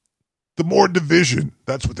more division.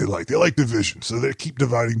 That's what they like. They like division. So they keep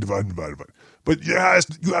dividing. But you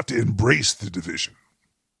have to embrace the division.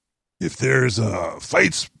 If there's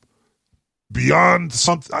fights beyond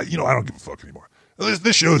something, I don't give a fuck anymore.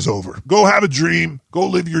 This show's over. Go have a dream. Go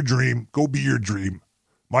live your dream. Go be your dream.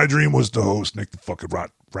 My dream was to host Nick the fucking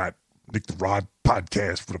Nick the Rod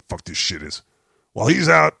podcast. What the fuck this shit is. While he's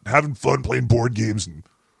out having fun playing board games and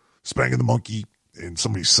spanking the monkey in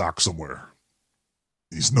somebody's sock somewhere.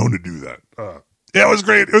 He's known to do that. Yeah, it was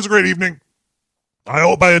great. It was a great evening. I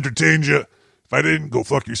hope I entertained you. If I didn't, go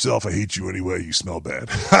fuck yourself. I hate you anyway. You smell bad.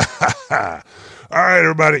 All right,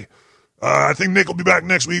 everybody. I think Nick will be back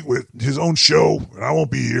next week with his own show, and I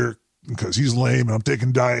won't be here because he's lame, and I'm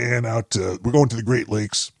taking Diane out we're going to the Great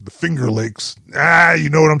Lakes, the Finger Lakes. You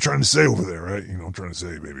know what I'm trying to say over there, right? You know what I'm trying to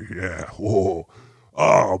say, baby. Yeah. Whoa.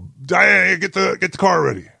 Oh, Diane, get the car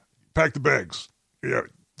ready. Pack the bags. Yeah.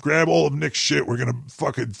 Grab all of Nick's shit. We're going to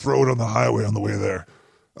fucking throw it on the highway on the way there.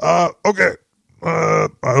 Okay. I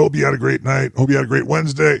hope you had a great night. Hope you had a great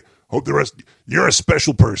Wednesday. Hope you're a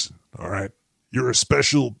special person. All right. You're a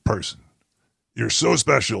special person. You're so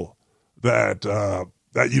special that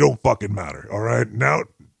you don't fucking matter. All right. Now,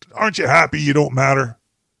 aren't you happy you don't matter?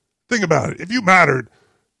 Think about it. If you mattered,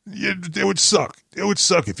 it would suck. It would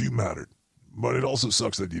suck if you mattered. But it also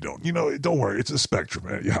sucks that you don't. Don't worry. It's a spectrum,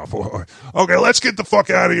 man. Yeah. Okay, let's get the fuck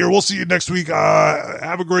out of here. We'll see you next week.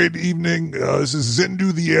 Have a great evening. This is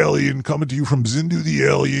Zindu the Alien coming to you from Zindu the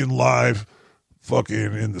Alien live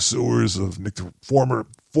fucking in the sewers of Nick the former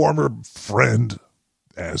friend,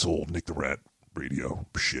 asshole, Nick the Rat Radio.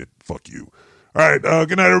 Shit. Fuck you. All right.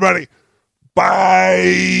 Good night, everybody.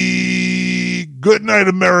 Bye. Good night,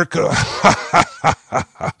 America.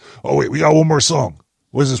 Oh, wait. We got one more song.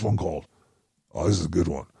 What is this one called? Oh, this is a good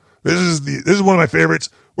one. This is one of my favorites.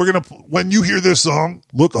 When you hear this song,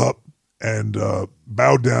 look up and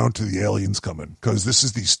bow down to the aliens coming, because this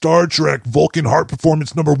is the Star Trek Vulcan Heart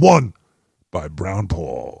Performance #1 by Brown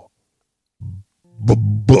Paul.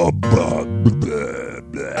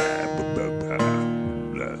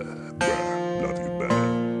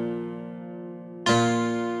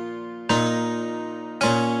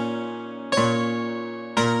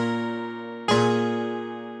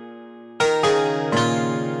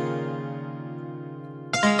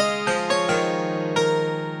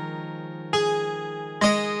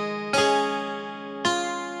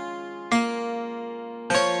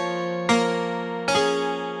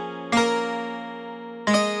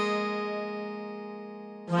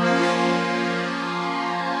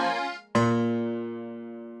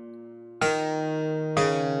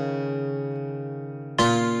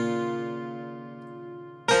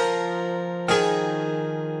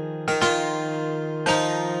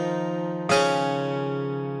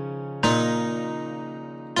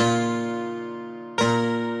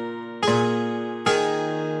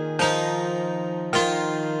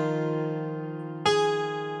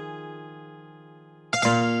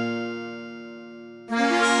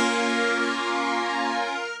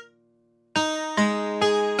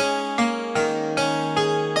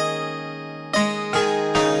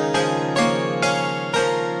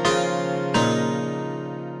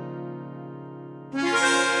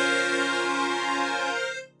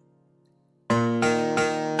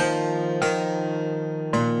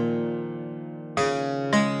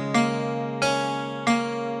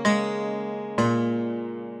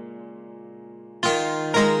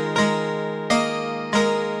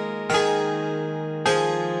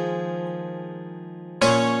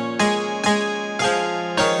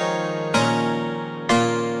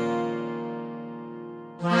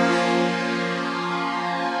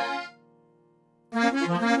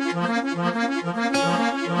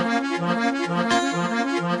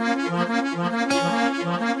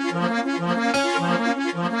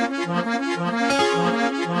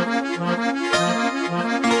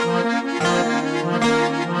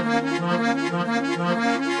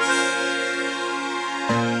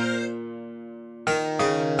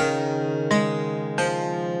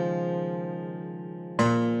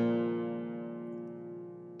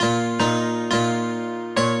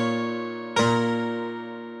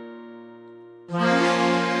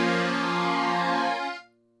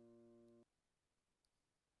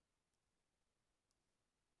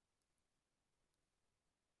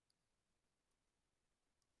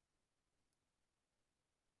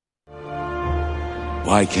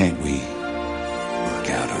 Why can't we work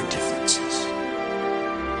out our differences?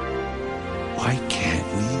 Why can't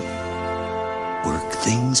we work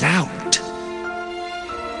things out?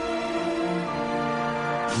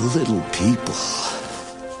 little people.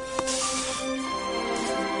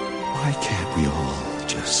 Why can't we all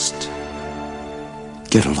just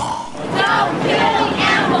get along? Stop killing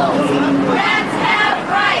animals!